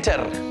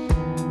Venter.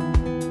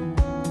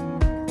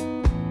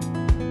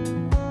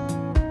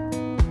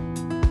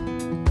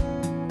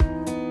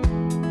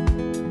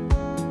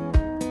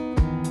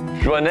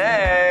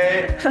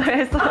 Joanne!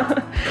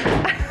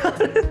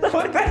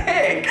 What the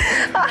heck?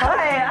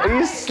 Hi. Are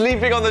you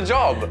sleeping on the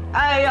job?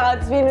 Yeah,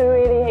 it's been a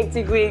really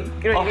hectic week,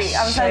 really.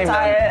 I'm so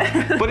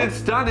tired. But it's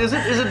done, is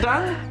it? Is it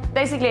done?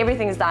 Basically,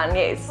 everything's done,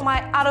 yes.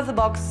 My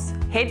out-of-the-box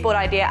headboard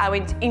idea, I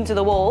went into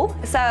the wall.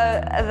 So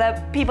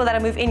the people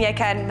that move in here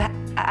can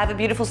have a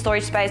beautiful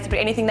storage space to put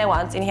anything they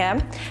want in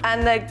here.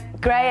 And the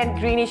grey and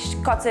greenish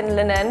cotton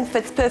linen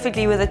fits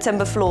perfectly with the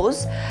timber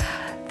floors.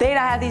 Then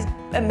I have these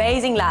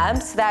amazing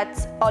lamps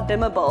that are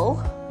dimmable.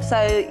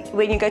 So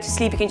when you go to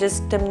sleep, you can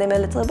just dim them a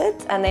little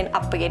bit and then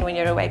up again when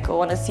you're awake or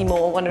want to see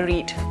more, want to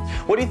read.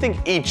 What do you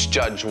think each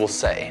judge will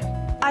say?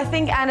 I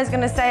think Anna's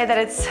going to say that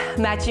it's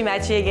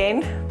matchy-matchy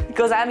again,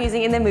 because I'm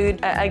using In the Mood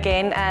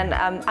again, and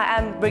I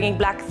am bringing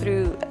black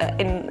through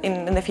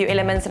in the few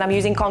elements, and I'm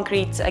using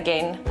concrete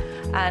again,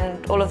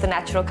 and all of the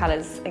natural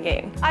colors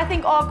again. I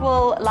think Ark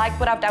will like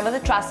what I've done with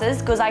the trusses,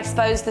 because I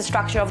exposed the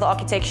structure of the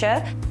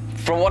architecture.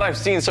 From what I've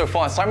seen so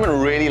far,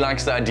 Simon really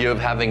likes the idea of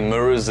having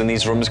mirrors in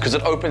these rooms because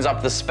it opens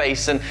up the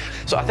space, and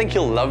so I think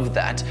he'll love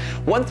that.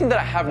 One thing that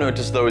I have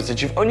noticed though is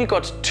that you've only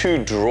got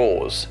 2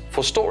 drawers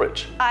for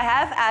storage. I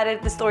have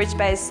added the storage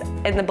space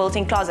in the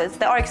built-in closets.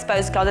 They are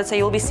exposed closets, so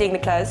you'll be seeing the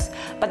clothes,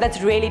 but that's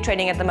really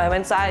trending at the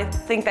moment, so I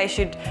think they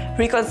should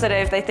reconsider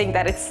if they think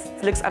that it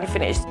looks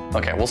unfinished.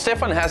 Okay, well,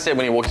 Stefan has said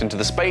when he walked into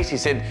the space, he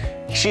said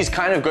she's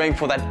kind of going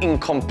for that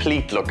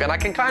incomplete look, and I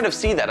can kind of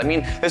see that. I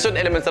mean, there's certain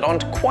elements that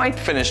aren't quite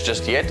finished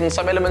just yet, and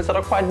some elements that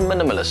are quite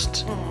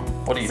minimalist.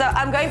 What do you think?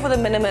 I'm going for the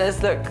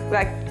minimalist look.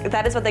 Like,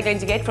 that is what they're going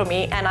to get from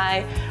me, and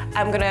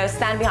I'm going to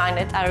stand behind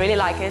it. I really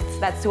like it.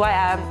 That's who I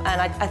am,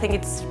 and I think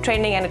it's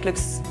trending and it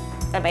looks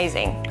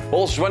amazing.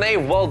 Well,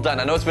 Joanne, well done.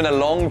 I know it's been a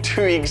long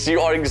 2 weeks.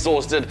 You are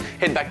exhausted.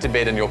 Head back to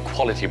bed and your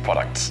quality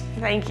products.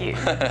 Thank you.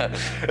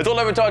 It's all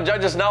over to our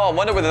judges now. I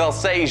wonder whether they'll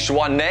say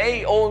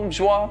Joanne or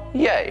Joie.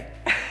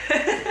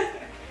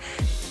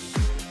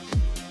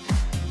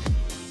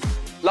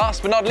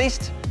 Last but not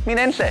least,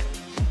 Minenhle.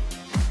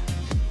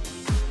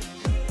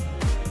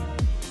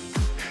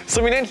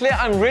 So Minenhle,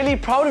 I'm really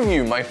proud of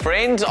you, my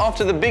friend.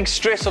 After the big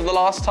stress of the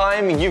last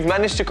time, you've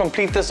managed to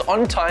complete this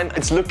on time.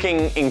 It's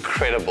looking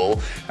incredible.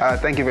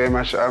 Thank you very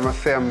much. I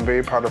must say I'm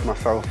very proud of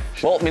myself.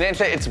 Well,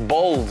 Minenhle, it's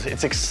bold,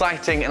 it's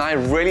exciting, and I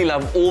really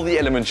love all the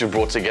elements you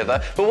brought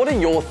together. But what are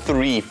your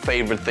 3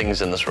 favorite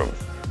things in this room?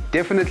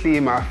 Definitely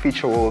my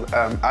feature wall.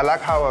 I like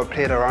how I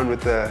played around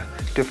with the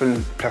different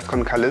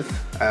Plascon colors.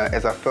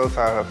 As I felt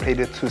I played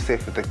it too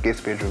safe with the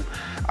guest bedroom.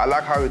 I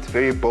like how it's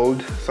very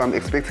bold, so I'm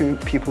expecting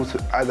people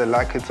to either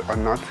like it or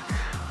not,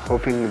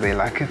 hoping they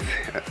like it.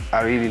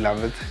 I really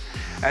love it.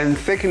 And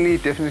secondly,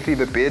 definitely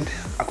the bed.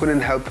 I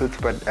couldn't help it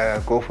but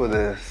go for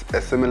a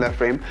similar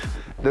frame.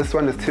 This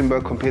one is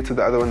timber compared to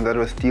the other one that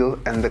was steel,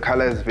 and the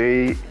color is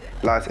very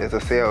light. As I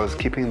say, I was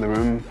keeping the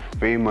room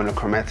very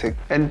monochromatic.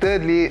 And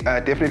thirdly,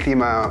 definitely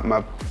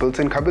my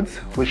built-in cupboards,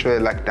 which were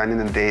like done in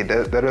the day.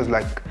 That was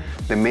like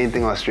the main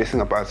thing I was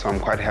stressing about, so I'm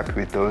quite happy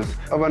with those.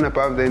 Over and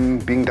above them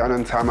being done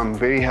on time, I'm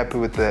very happy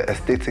with the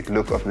aesthetic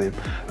look of them.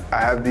 I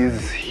have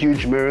these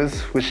huge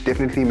mirrors, which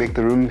definitely make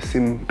the room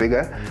seem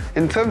bigger.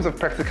 In terms of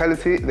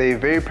practicality, they're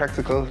very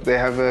practical. They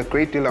have a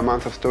great deal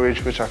amount of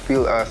storage, which I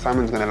feel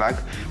Simon's gonna like,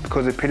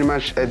 because it pretty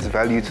much adds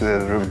value to the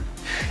room.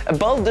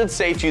 Belle did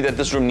say to you that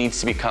this room needs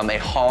to become a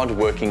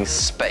hard-working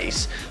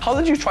space. How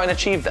did you try and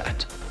achieve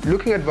that?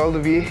 Looking at Val de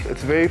Vie,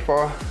 it's very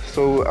far,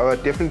 so I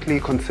definitely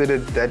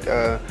considered that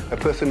a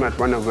person might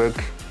want to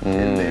work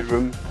in their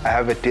room. I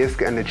have a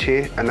desk and a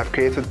chair, and I've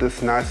created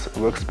this nice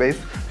workspace.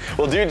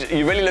 Well, dude,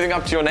 you're really living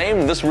up to your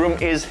name. This room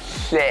is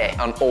hle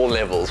on all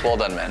levels. Well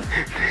done, man.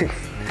 Thanks.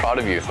 Proud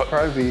of you.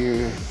 Proud of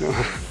you.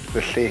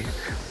 The hle.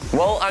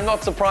 Well, I'm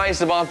not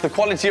surprised about the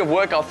quality of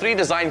work our 3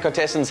 design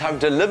contestants have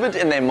delivered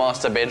in their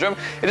master bedroom.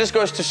 It just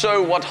goes to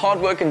show what hard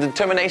work and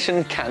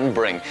determination can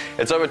bring.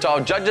 It's over to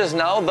our judges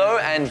now, though,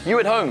 and you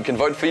at home can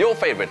vote for your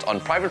favorite on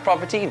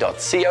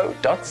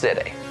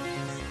privateproperty.co.za.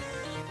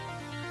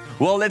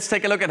 Well, let's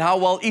take a look at how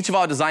well each of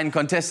our design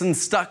contestants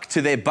stuck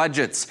to their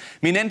budgets.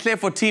 Minentle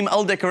for Team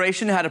L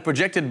Decoration had a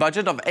projected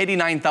budget of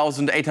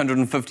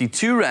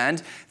 89,852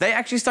 Rand. They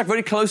actually stuck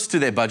very close to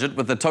their budget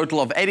with a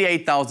total of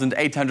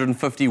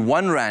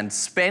 88,851 Rand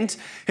spent.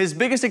 His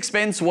biggest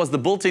expense was the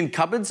built-in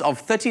cupboards of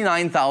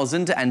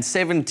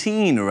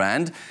 39,017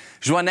 Rand.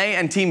 Joanne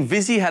and Team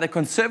Vizzy had a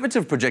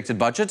conservative projected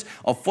budget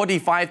of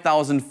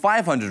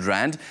 45,500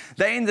 Rand.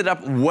 They ended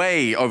up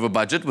way over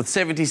budget with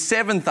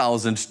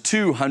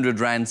 77,200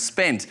 Rand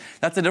spent.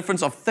 That's a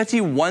difference of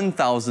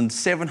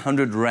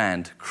 31,700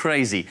 Rand.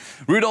 Crazy.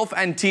 Rudolph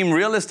and Team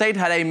Real Estate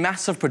had a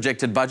massive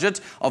projected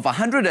budget of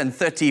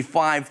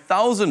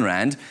 135,000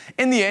 Rand.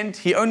 In the end,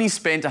 he only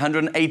spent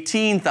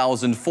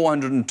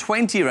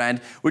 118,420 Rand,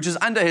 which is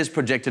under his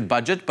projected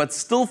budget, but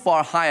still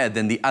far higher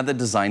than the other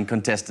design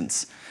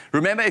contestants.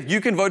 Remember, if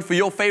you can vote for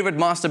your favorite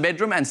master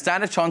bedroom and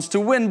stand a chance to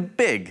win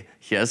big,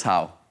 here's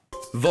how.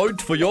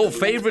 Vote for your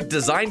favorite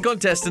design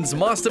contestant's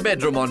master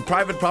bedroom on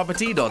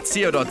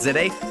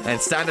privateproperty.co.za and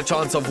stand a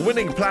chance of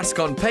winning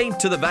Plascon paint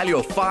to the value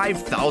of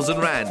 5,000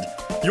 Rand.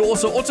 You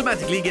also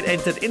automatically get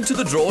entered into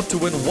the draw to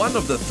win one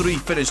of the 3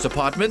 finished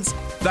apartments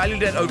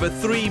valued at over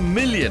 3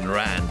 million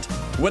Rand.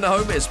 Win a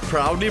Home is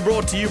proudly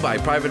brought to you by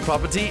Private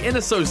Property in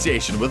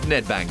association with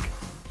Nedbank.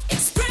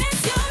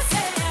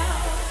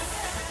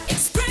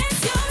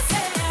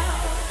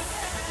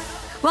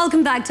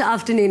 Welcome back to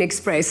Afternoon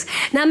Express.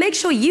 Now make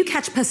sure you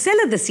catch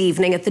Priscilla this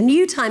evening at the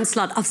new time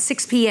slot of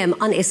 6 p.m.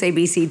 on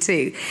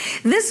SABC2.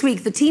 This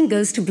week, the team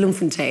goes to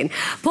Bloemfontein.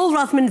 Paul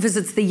Rothman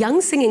visits the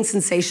young singing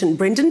sensation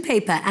Brendan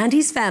Paper and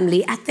his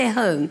family at their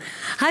home.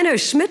 Heino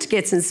Schmidt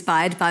gets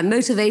inspired by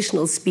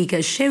motivational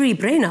speaker Sherry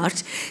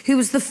Brainart, who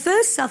was the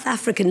first South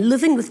African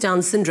living with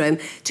Down syndrome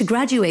to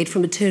graduate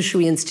from a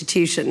tertiary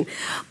institution.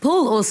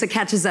 Paul also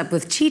catches up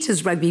with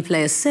Cheetahs rugby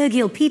player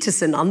Sergiel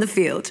Peterson on the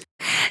field.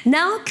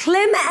 Now,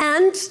 Clem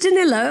and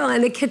Danilo are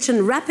in the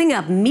kitchen wrapping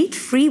up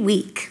meat-free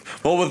week.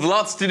 Well, with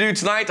lots to do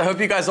tonight, I hope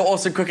you guys are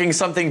also cooking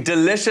something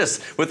delicious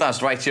with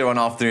us right here on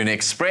Afternoon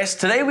Express.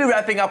 Today, we're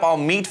wrapping up our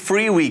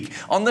meat-free week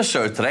on the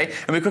show today,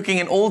 and we're cooking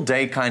an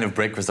all-day kind of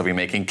breakfast that we're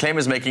making. Clem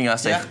is making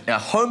us a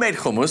homemade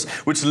hummus,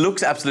 which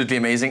looks absolutely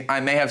amazing.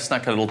 I may have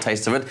snuck a little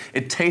taste of it.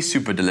 It tastes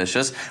super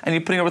delicious, and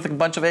you're putting it with a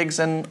bunch of eggs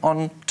and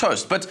on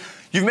toast. But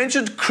you've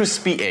mentioned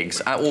crispy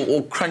eggs,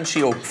 or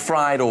crunchy, or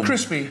fried, or...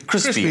 Crispy.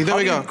 Crispy. There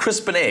we go.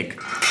 Crisp an egg.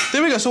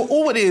 There we go. So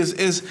all it is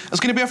it's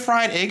going to be a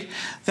fried egg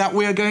that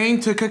we're going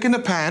to cook in the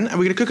pan, and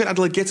we're going to cook it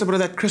until it gets a bit of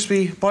that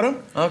crispy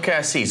bottom. Okay,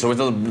 I see. So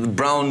it'll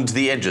brown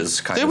the edges,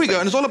 kind of. There we go.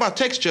 And it's all about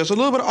texture. So a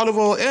little bit of olive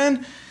oil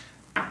in,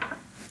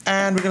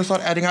 and we're going to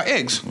start adding our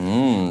eggs.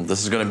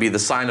 This is going to be the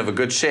sign of a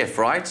good chef,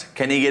 right?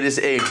 Can he get his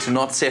egg to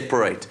not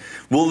separate?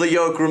 Will the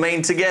yolk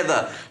remain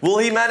together? Will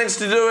he manage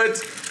to do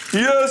it?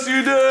 Yes,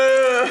 you do!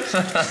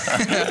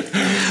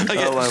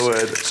 Okay. Oh, my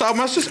word. So I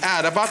must just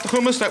add, about the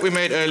hummus that we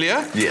made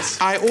earlier, yes,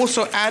 I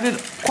also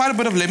added quite a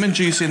bit of lemon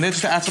juice in there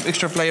just to add some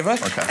extra flavor.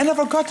 Okay. And I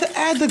forgot to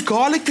add the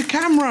garlic to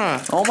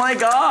camera. Oh, my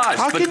gosh.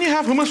 How can you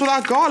have hummus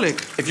without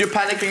garlic? If you're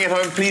panicking at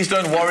home, please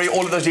don't worry.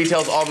 All of those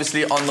details are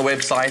obviously on the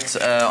website,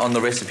 on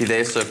the recipe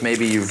there. So if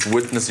maybe you've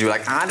witnessed, you're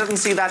like, I didn't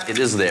see that, it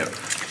is there.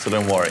 So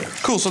don't worry.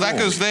 Cool, so that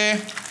goes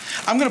there.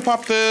 I'm going to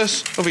pop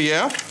this over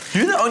here.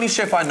 You're the only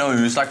chef I know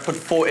who's like put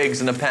 4 eggs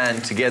in a pan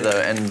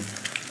together and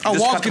just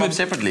cut them up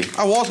separately.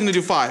 I was going to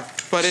do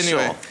 5, but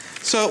anyway. Sure.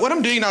 So what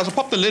I'm doing now is I'll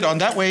pop the lid on.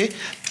 That way,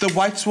 the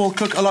whites will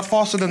cook a lot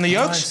faster than the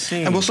yolks.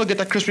 And we'll still get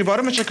that crispy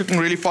bottom. It's just cooking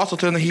really fast. I'll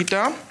turn the heat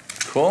down.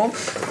 Cool.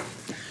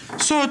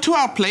 So to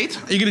our plate,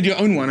 you're gonna do your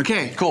own one,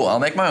 okay? Cool, I'll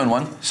make my own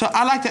one. So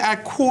I like to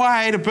add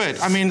quite a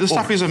bit. I mean, the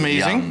stuff is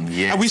amazing. Yum,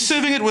 yes. And we're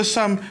serving it with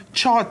some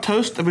charred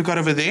toast that we've got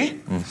over there.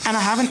 And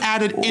I haven't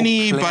added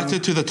any butter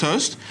to the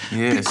toast.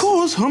 Yes.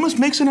 Because hummus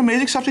makes an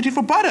amazing substitute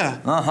for butter.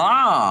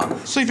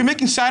 Aha! So if you're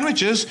making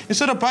sandwiches,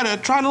 instead of butter,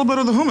 try a little bit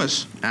of the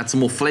hummus. Add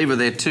some more flavor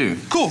there too.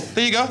 Cool,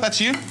 there you go,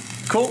 that's you.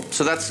 Cool,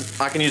 so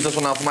I can use this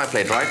one now for my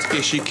plate, right?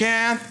 Yes, you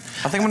can.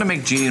 I think I'm gonna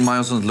make Jeannie and my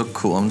husband look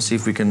cool. I'm gonna see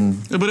if we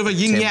can... A bit of a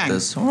yin-yang.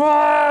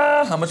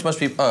 How much must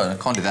we... Oh, I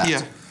can't do that.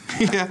 Yeah.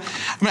 Yeah.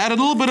 I'm gonna add a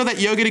little bit of that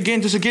yogurt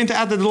again, just again to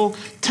add the little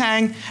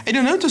tang. And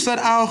you'll notice that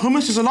our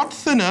hummus is a lot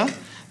thinner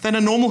than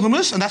a normal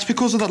hummus, and that's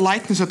because of the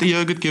lightness that the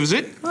yogurt gives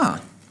it.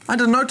 Ah, I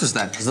didn't notice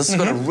that, because this has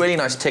got a really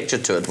nice texture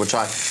to it, which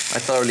I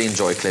thoroughly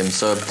enjoy, Clem.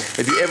 So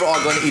if you ever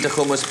are going to eat a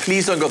hummus,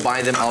 please don't go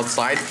buy them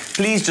outside.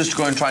 Please just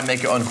go and try and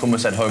make your own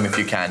hummus at home if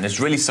you can. It's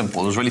really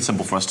simple. It was really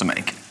simple for us to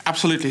make.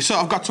 Absolutely. So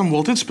I've got some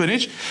wilted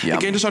spinach. Yum.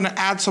 Again, just want to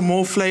add some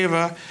more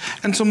flavor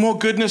and some more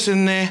goodness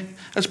in there.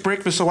 It's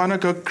breakfast, so why not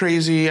go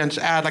crazy and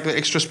just add like the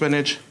extra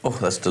spinach? Oh,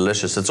 that's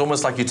delicious. It's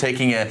almost like you're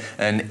taking an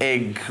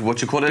egg,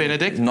 what you call it?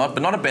 Benedict? But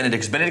not a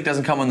Benedict, because Benedict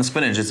doesn't come on the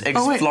spinach. It's eggs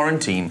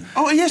Florentine.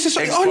 Oh, yes.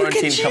 Eggs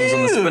Florentine comes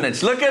on the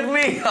spinach. Look at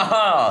me!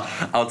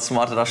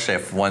 Outsmarted our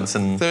chef once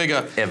and there we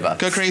go. Ever.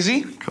 Go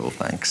crazy. Cool,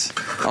 thanks.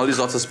 I'll use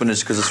lots of spinach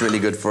because it's really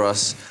good for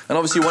us. And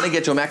obviously you want to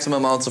get your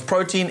maximum amounts of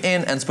protein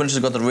in, and spinach has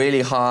got the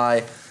really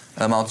high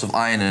amounts of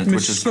iron in it,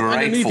 which is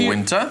great for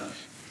winter.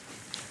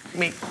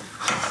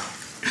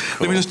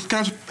 Let me just,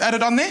 can I add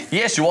it on there?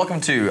 Yes, you're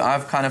welcome to.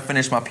 I've kind of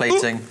finished my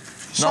plating.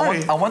 Sorry.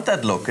 No, I want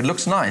that look. It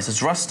looks nice.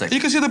 It's rustic. You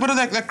can see the bit of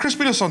that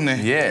crispiness on there.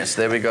 Yes,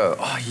 there we go.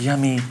 Oh,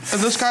 yummy.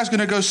 And this guy's going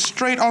to go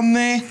straight on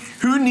there.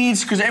 Who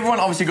needs, because everyone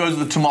obviously goes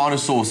with the tomato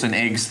sauce and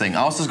eggs thing.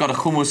 Ours has got a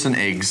hummus and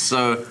eggs,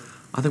 so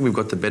I think we've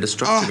got the better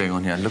structure going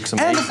on here. It looks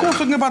amazing. And of course,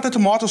 talking about the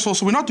tomato sauce,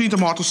 so we're not doing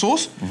tomato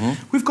sauce.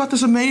 We've got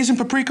this amazing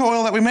paprika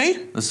oil that we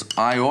made. This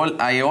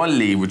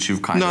aioli, which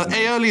you've kind of... No,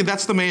 aioli,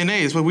 that's the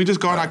mayonnaise, but we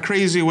just gone out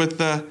crazy with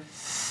the...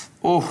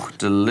 Oh,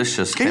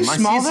 delicious. Can you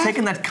smell that? It's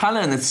taking that colour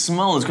and that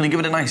smell. It's going to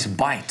give it a nice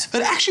bite.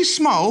 It actually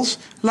smells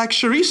like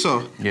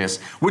chorizo. Yes,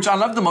 which I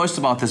love the most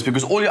about this,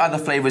 because all your other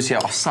flavours here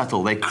are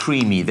subtle. They're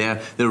creamy. They're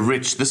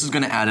rich. This is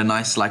going to add a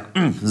nice, like,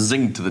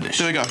 zing to the dish.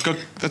 There we go.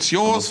 That's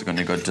yours. I'm also going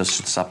to go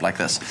just up like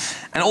this.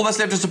 And all that's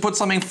left is to put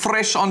something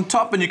fresh on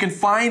top, and you can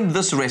find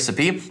this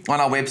recipe on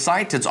our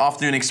website. It's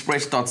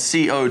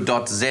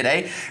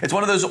afternoonexpress.co.za. It's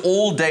one of those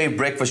all-day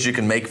breakfasts you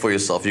can make for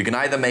yourself. You can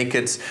either make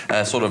it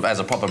sort of as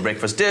a proper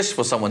breakfast dish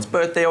for someone's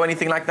birthday or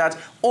anything like that,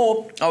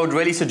 or I would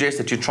really suggest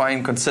that you try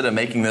and consider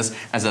making this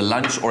as a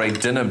lunch or a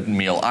dinner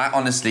meal. I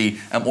honestly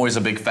am always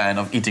a big fan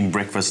of eating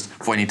breakfast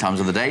for any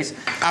times of the days.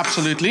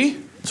 Absolutely.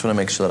 Just want to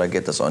make sure that I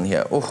get this on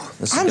here. Oh,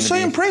 this is I'm so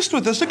impressed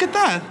with this. Look at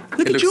that.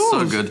 Look at yours. It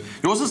looks so good.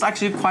 Yours is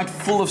actually quite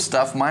full of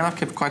stuff. Mine I've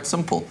kept quite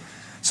simple.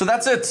 So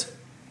that's it.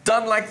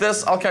 Done like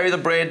this. I'll carry the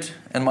bread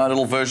and my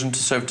little version to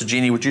serve to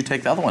Jeannie. Would you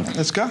take the other one?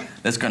 Let's go.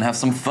 Let's go and have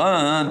some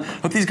fun.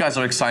 Hope these guys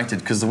are excited,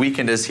 because the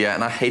weekend is here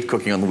and I hate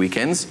cooking on the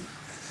weekends.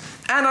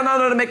 And I know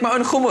how to make my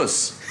own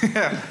hummus.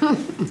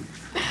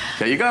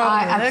 There you go.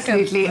 I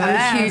absolutely am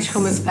a huge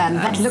hummus fan.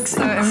 That looks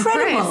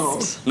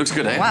incredible. Looks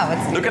good, eh? Wow,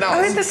 look at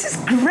ours. Oh, this is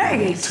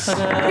great.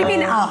 What do you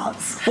mean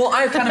ours? Well,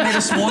 I kind of made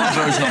a smaller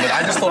version of it.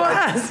 I just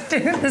thought...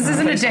 This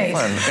isn't a date.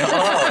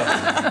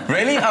 Oh,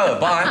 really? Oh,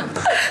 bye.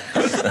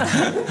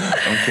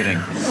 I'm kidding.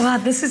 Wow,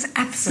 this is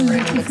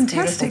absolutely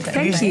fantastic.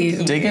 Thank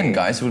you. Dig in,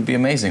 guys. It would be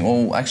amazing.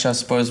 Well, actually, I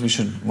suppose we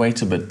should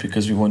wait a bit,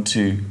 because we want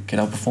to get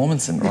our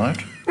performance in, right?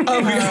 Oh,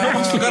 we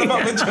almost forgot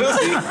about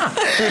Majozi.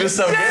 Food is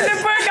so good. The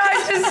poor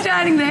guy's just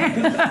standing there.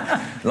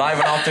 Live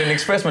on Afternoon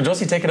Express.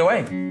 Majozi, take it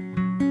away.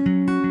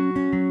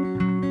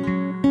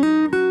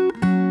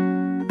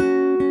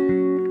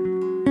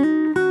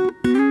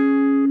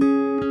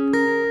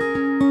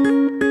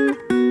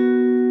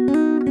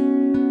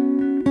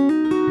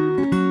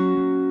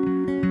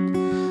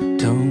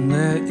 Don't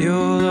let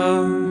your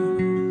love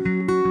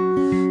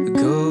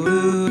go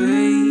to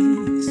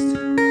waste,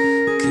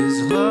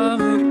 'cause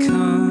love it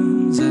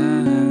comes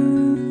at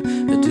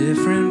a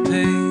different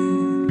pace.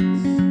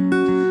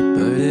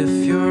 But if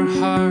your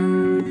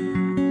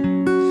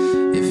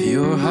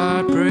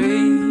heart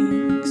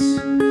breaks,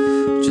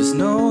 just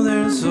know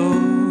there's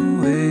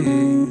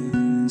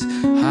always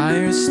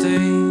higher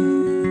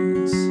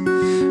stakes.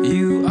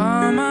 You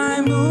are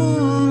my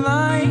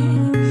moonlight,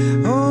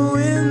 oh,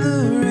 in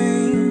the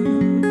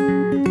rain.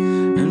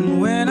 And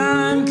when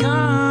I'm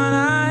gone,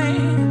 I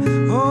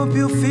hope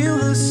you'll feel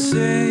the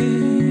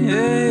same.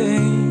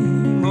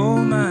 Oh,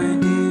 my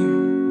dear,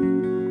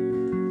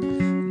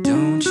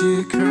 don't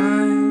you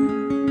cry.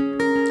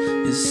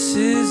 This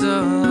is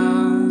our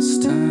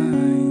last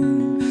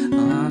time,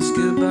 our last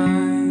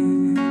goodbye.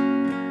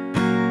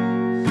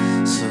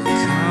 So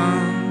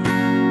come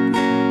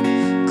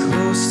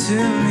close to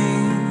me.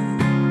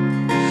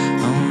 I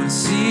wanna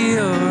see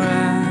your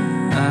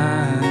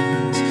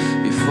eyes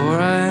before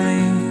I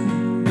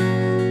leave,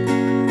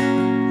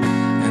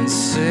 and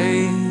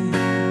say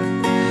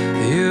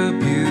you're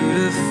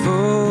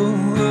beautiful,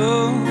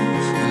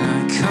 and I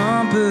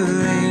can't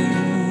believe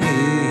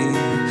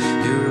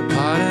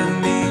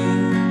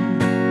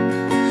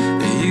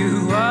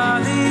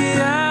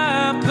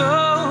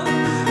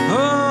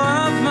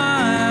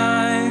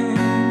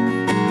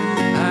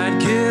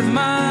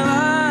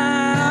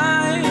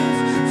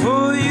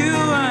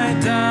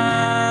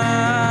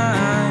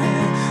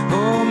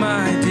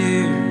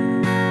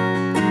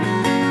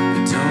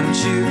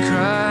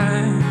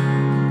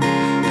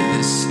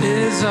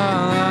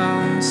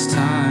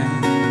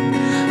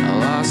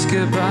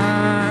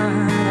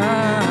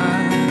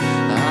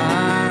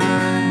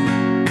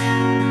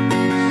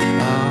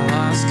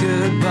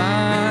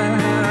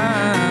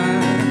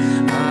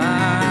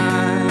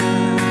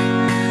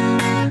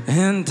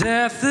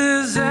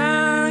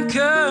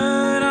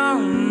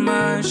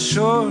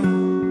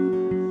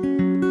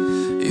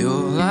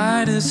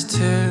pride is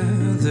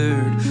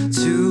tethered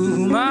to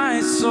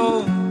my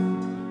soul.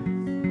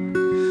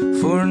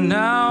 For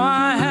now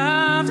I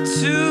have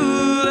to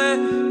let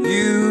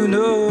you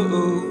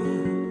know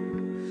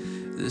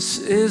this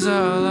is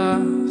our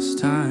last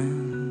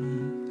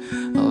time,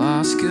 our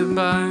last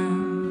goodbye.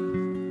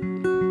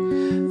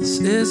 This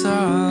is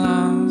our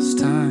last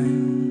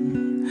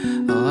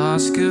time, our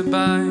last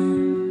goodbye.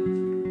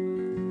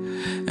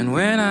 And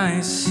when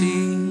I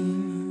see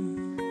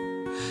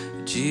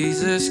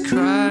Jesus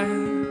Christ,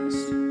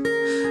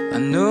 I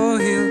know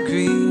He'll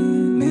greet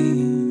me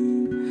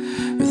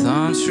with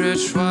arms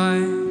stretched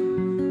wide,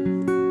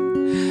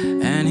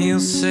 and He'll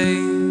say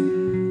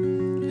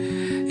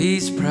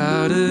He's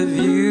proud of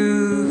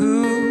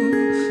you.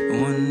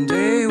 One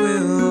day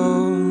we'll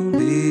all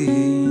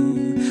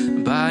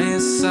be by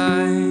His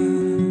side,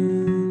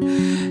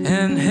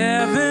 and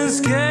heaven's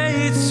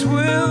gates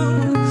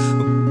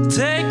will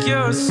take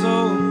your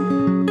soul.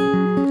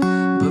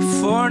 But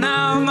for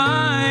now,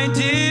 my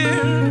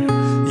dear,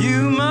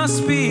 you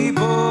must be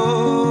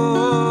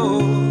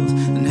bold,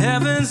 and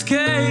heaven's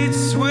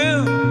gates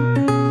will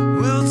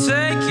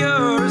take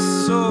your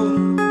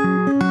soul.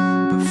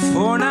 But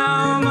for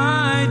now,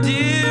 my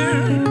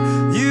dear,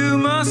 you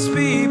must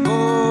be bold.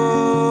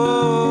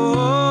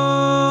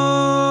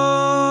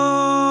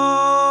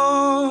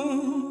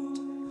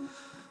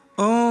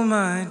 Oh,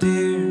 my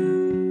dear,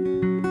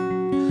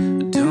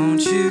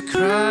 don't you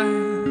cry.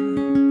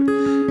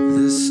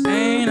 This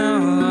ain't our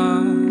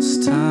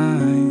last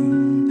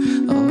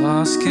time, our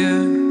last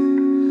goodbye.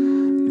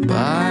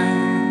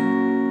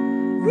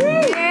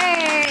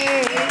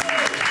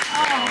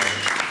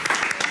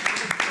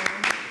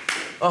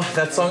 Oh,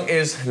 that song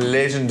is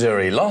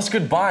legendary. Last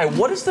Goodbye.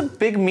 What is the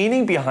big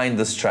meaning behind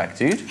this track,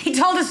 dude? He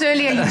told us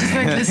earlier, you just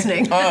weren't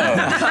listening. Oh.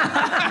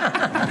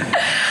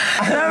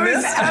 That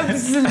was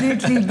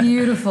absolutely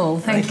beautiful.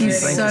 Thank you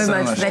so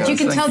much for that. You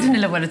can tell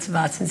Danilo what it's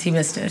about since he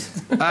missed it.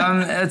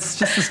 It's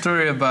just a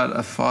story about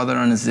a father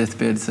on his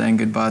deathbed saying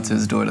goodbye to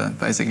his daughter,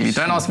 basically.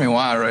 Don't ask me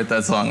why I wrote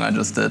that song, I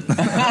just did.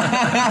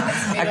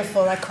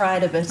 Beautiful, I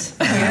cried a bit.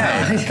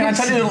 Yeah. Can I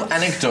tell you a little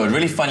anecdote,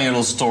 really funny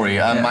little story?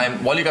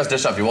 While you guys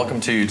dish up, you're welcome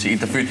to eat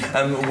the food.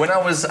 When I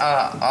was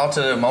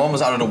my mom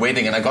was out at a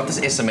wedding, and I got this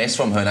SMS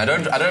from her,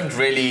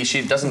 and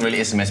she doesn't really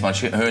SMS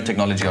much. Her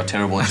technology are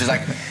terrible. And she's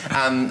like,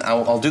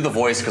 I'll do the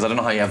voice because I don't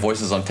know how you have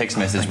voices on text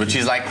message, but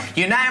she's like,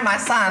 you know, my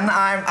son,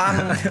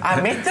 I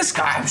met this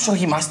guy. I'm sure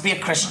he must be a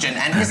Christian,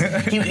 and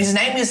his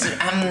name is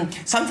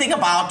something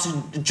about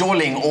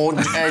Jawling or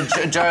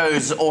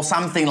Joe's or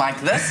something like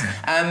this.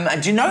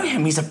 Do you know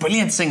him? He's a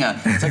brilliant singer.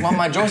 It's like, Mom,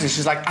 Majozi.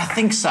 She's like, I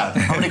think so.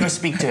 I'm going to go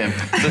speak to him.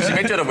 So she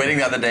met you at a wedding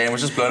the other day and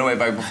was just blown away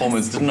by your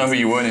performance. Didn't know who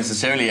you were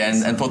necessarily,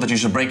 and thought that you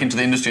should break into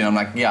the industry. And I'm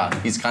like, yeah,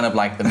 he's kind of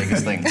like the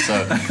biggest thing.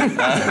 So,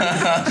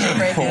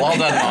 well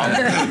done, Mom.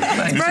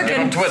 Thanks.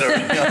 Broken. On Twitter.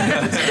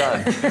 It's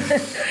done.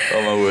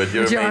 Oh my word,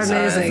 you're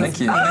amazing. Thank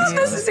you. Oh,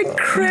 this is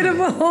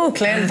incredible.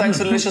 Clem, thanks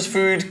for delicious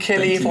food.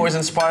 Kelly, for always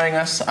inspiring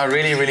us. I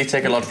really, really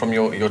take a lot from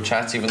your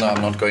chats, even though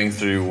I'm not going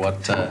through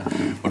what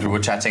we were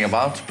chatting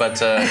about.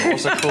 But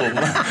also cool.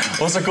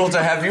 Also cool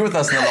to have you with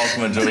us in the loft,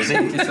 Majozi.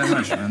 Thank you so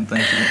much, man.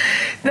 Thank you.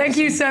 Thank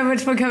you so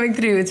much for coming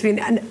through. It's been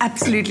an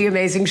absolutely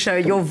amazing show.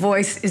 Your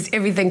voice is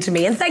everything to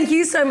me. And thank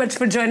you so much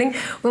for joining.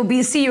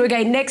 We'll see you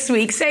again next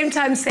week. Same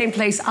time, same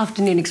place,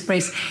 Afternoon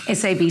Express,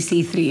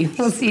 SABC 3.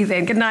 We'll see you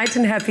then. Good night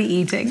and happy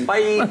eating.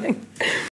 Bye.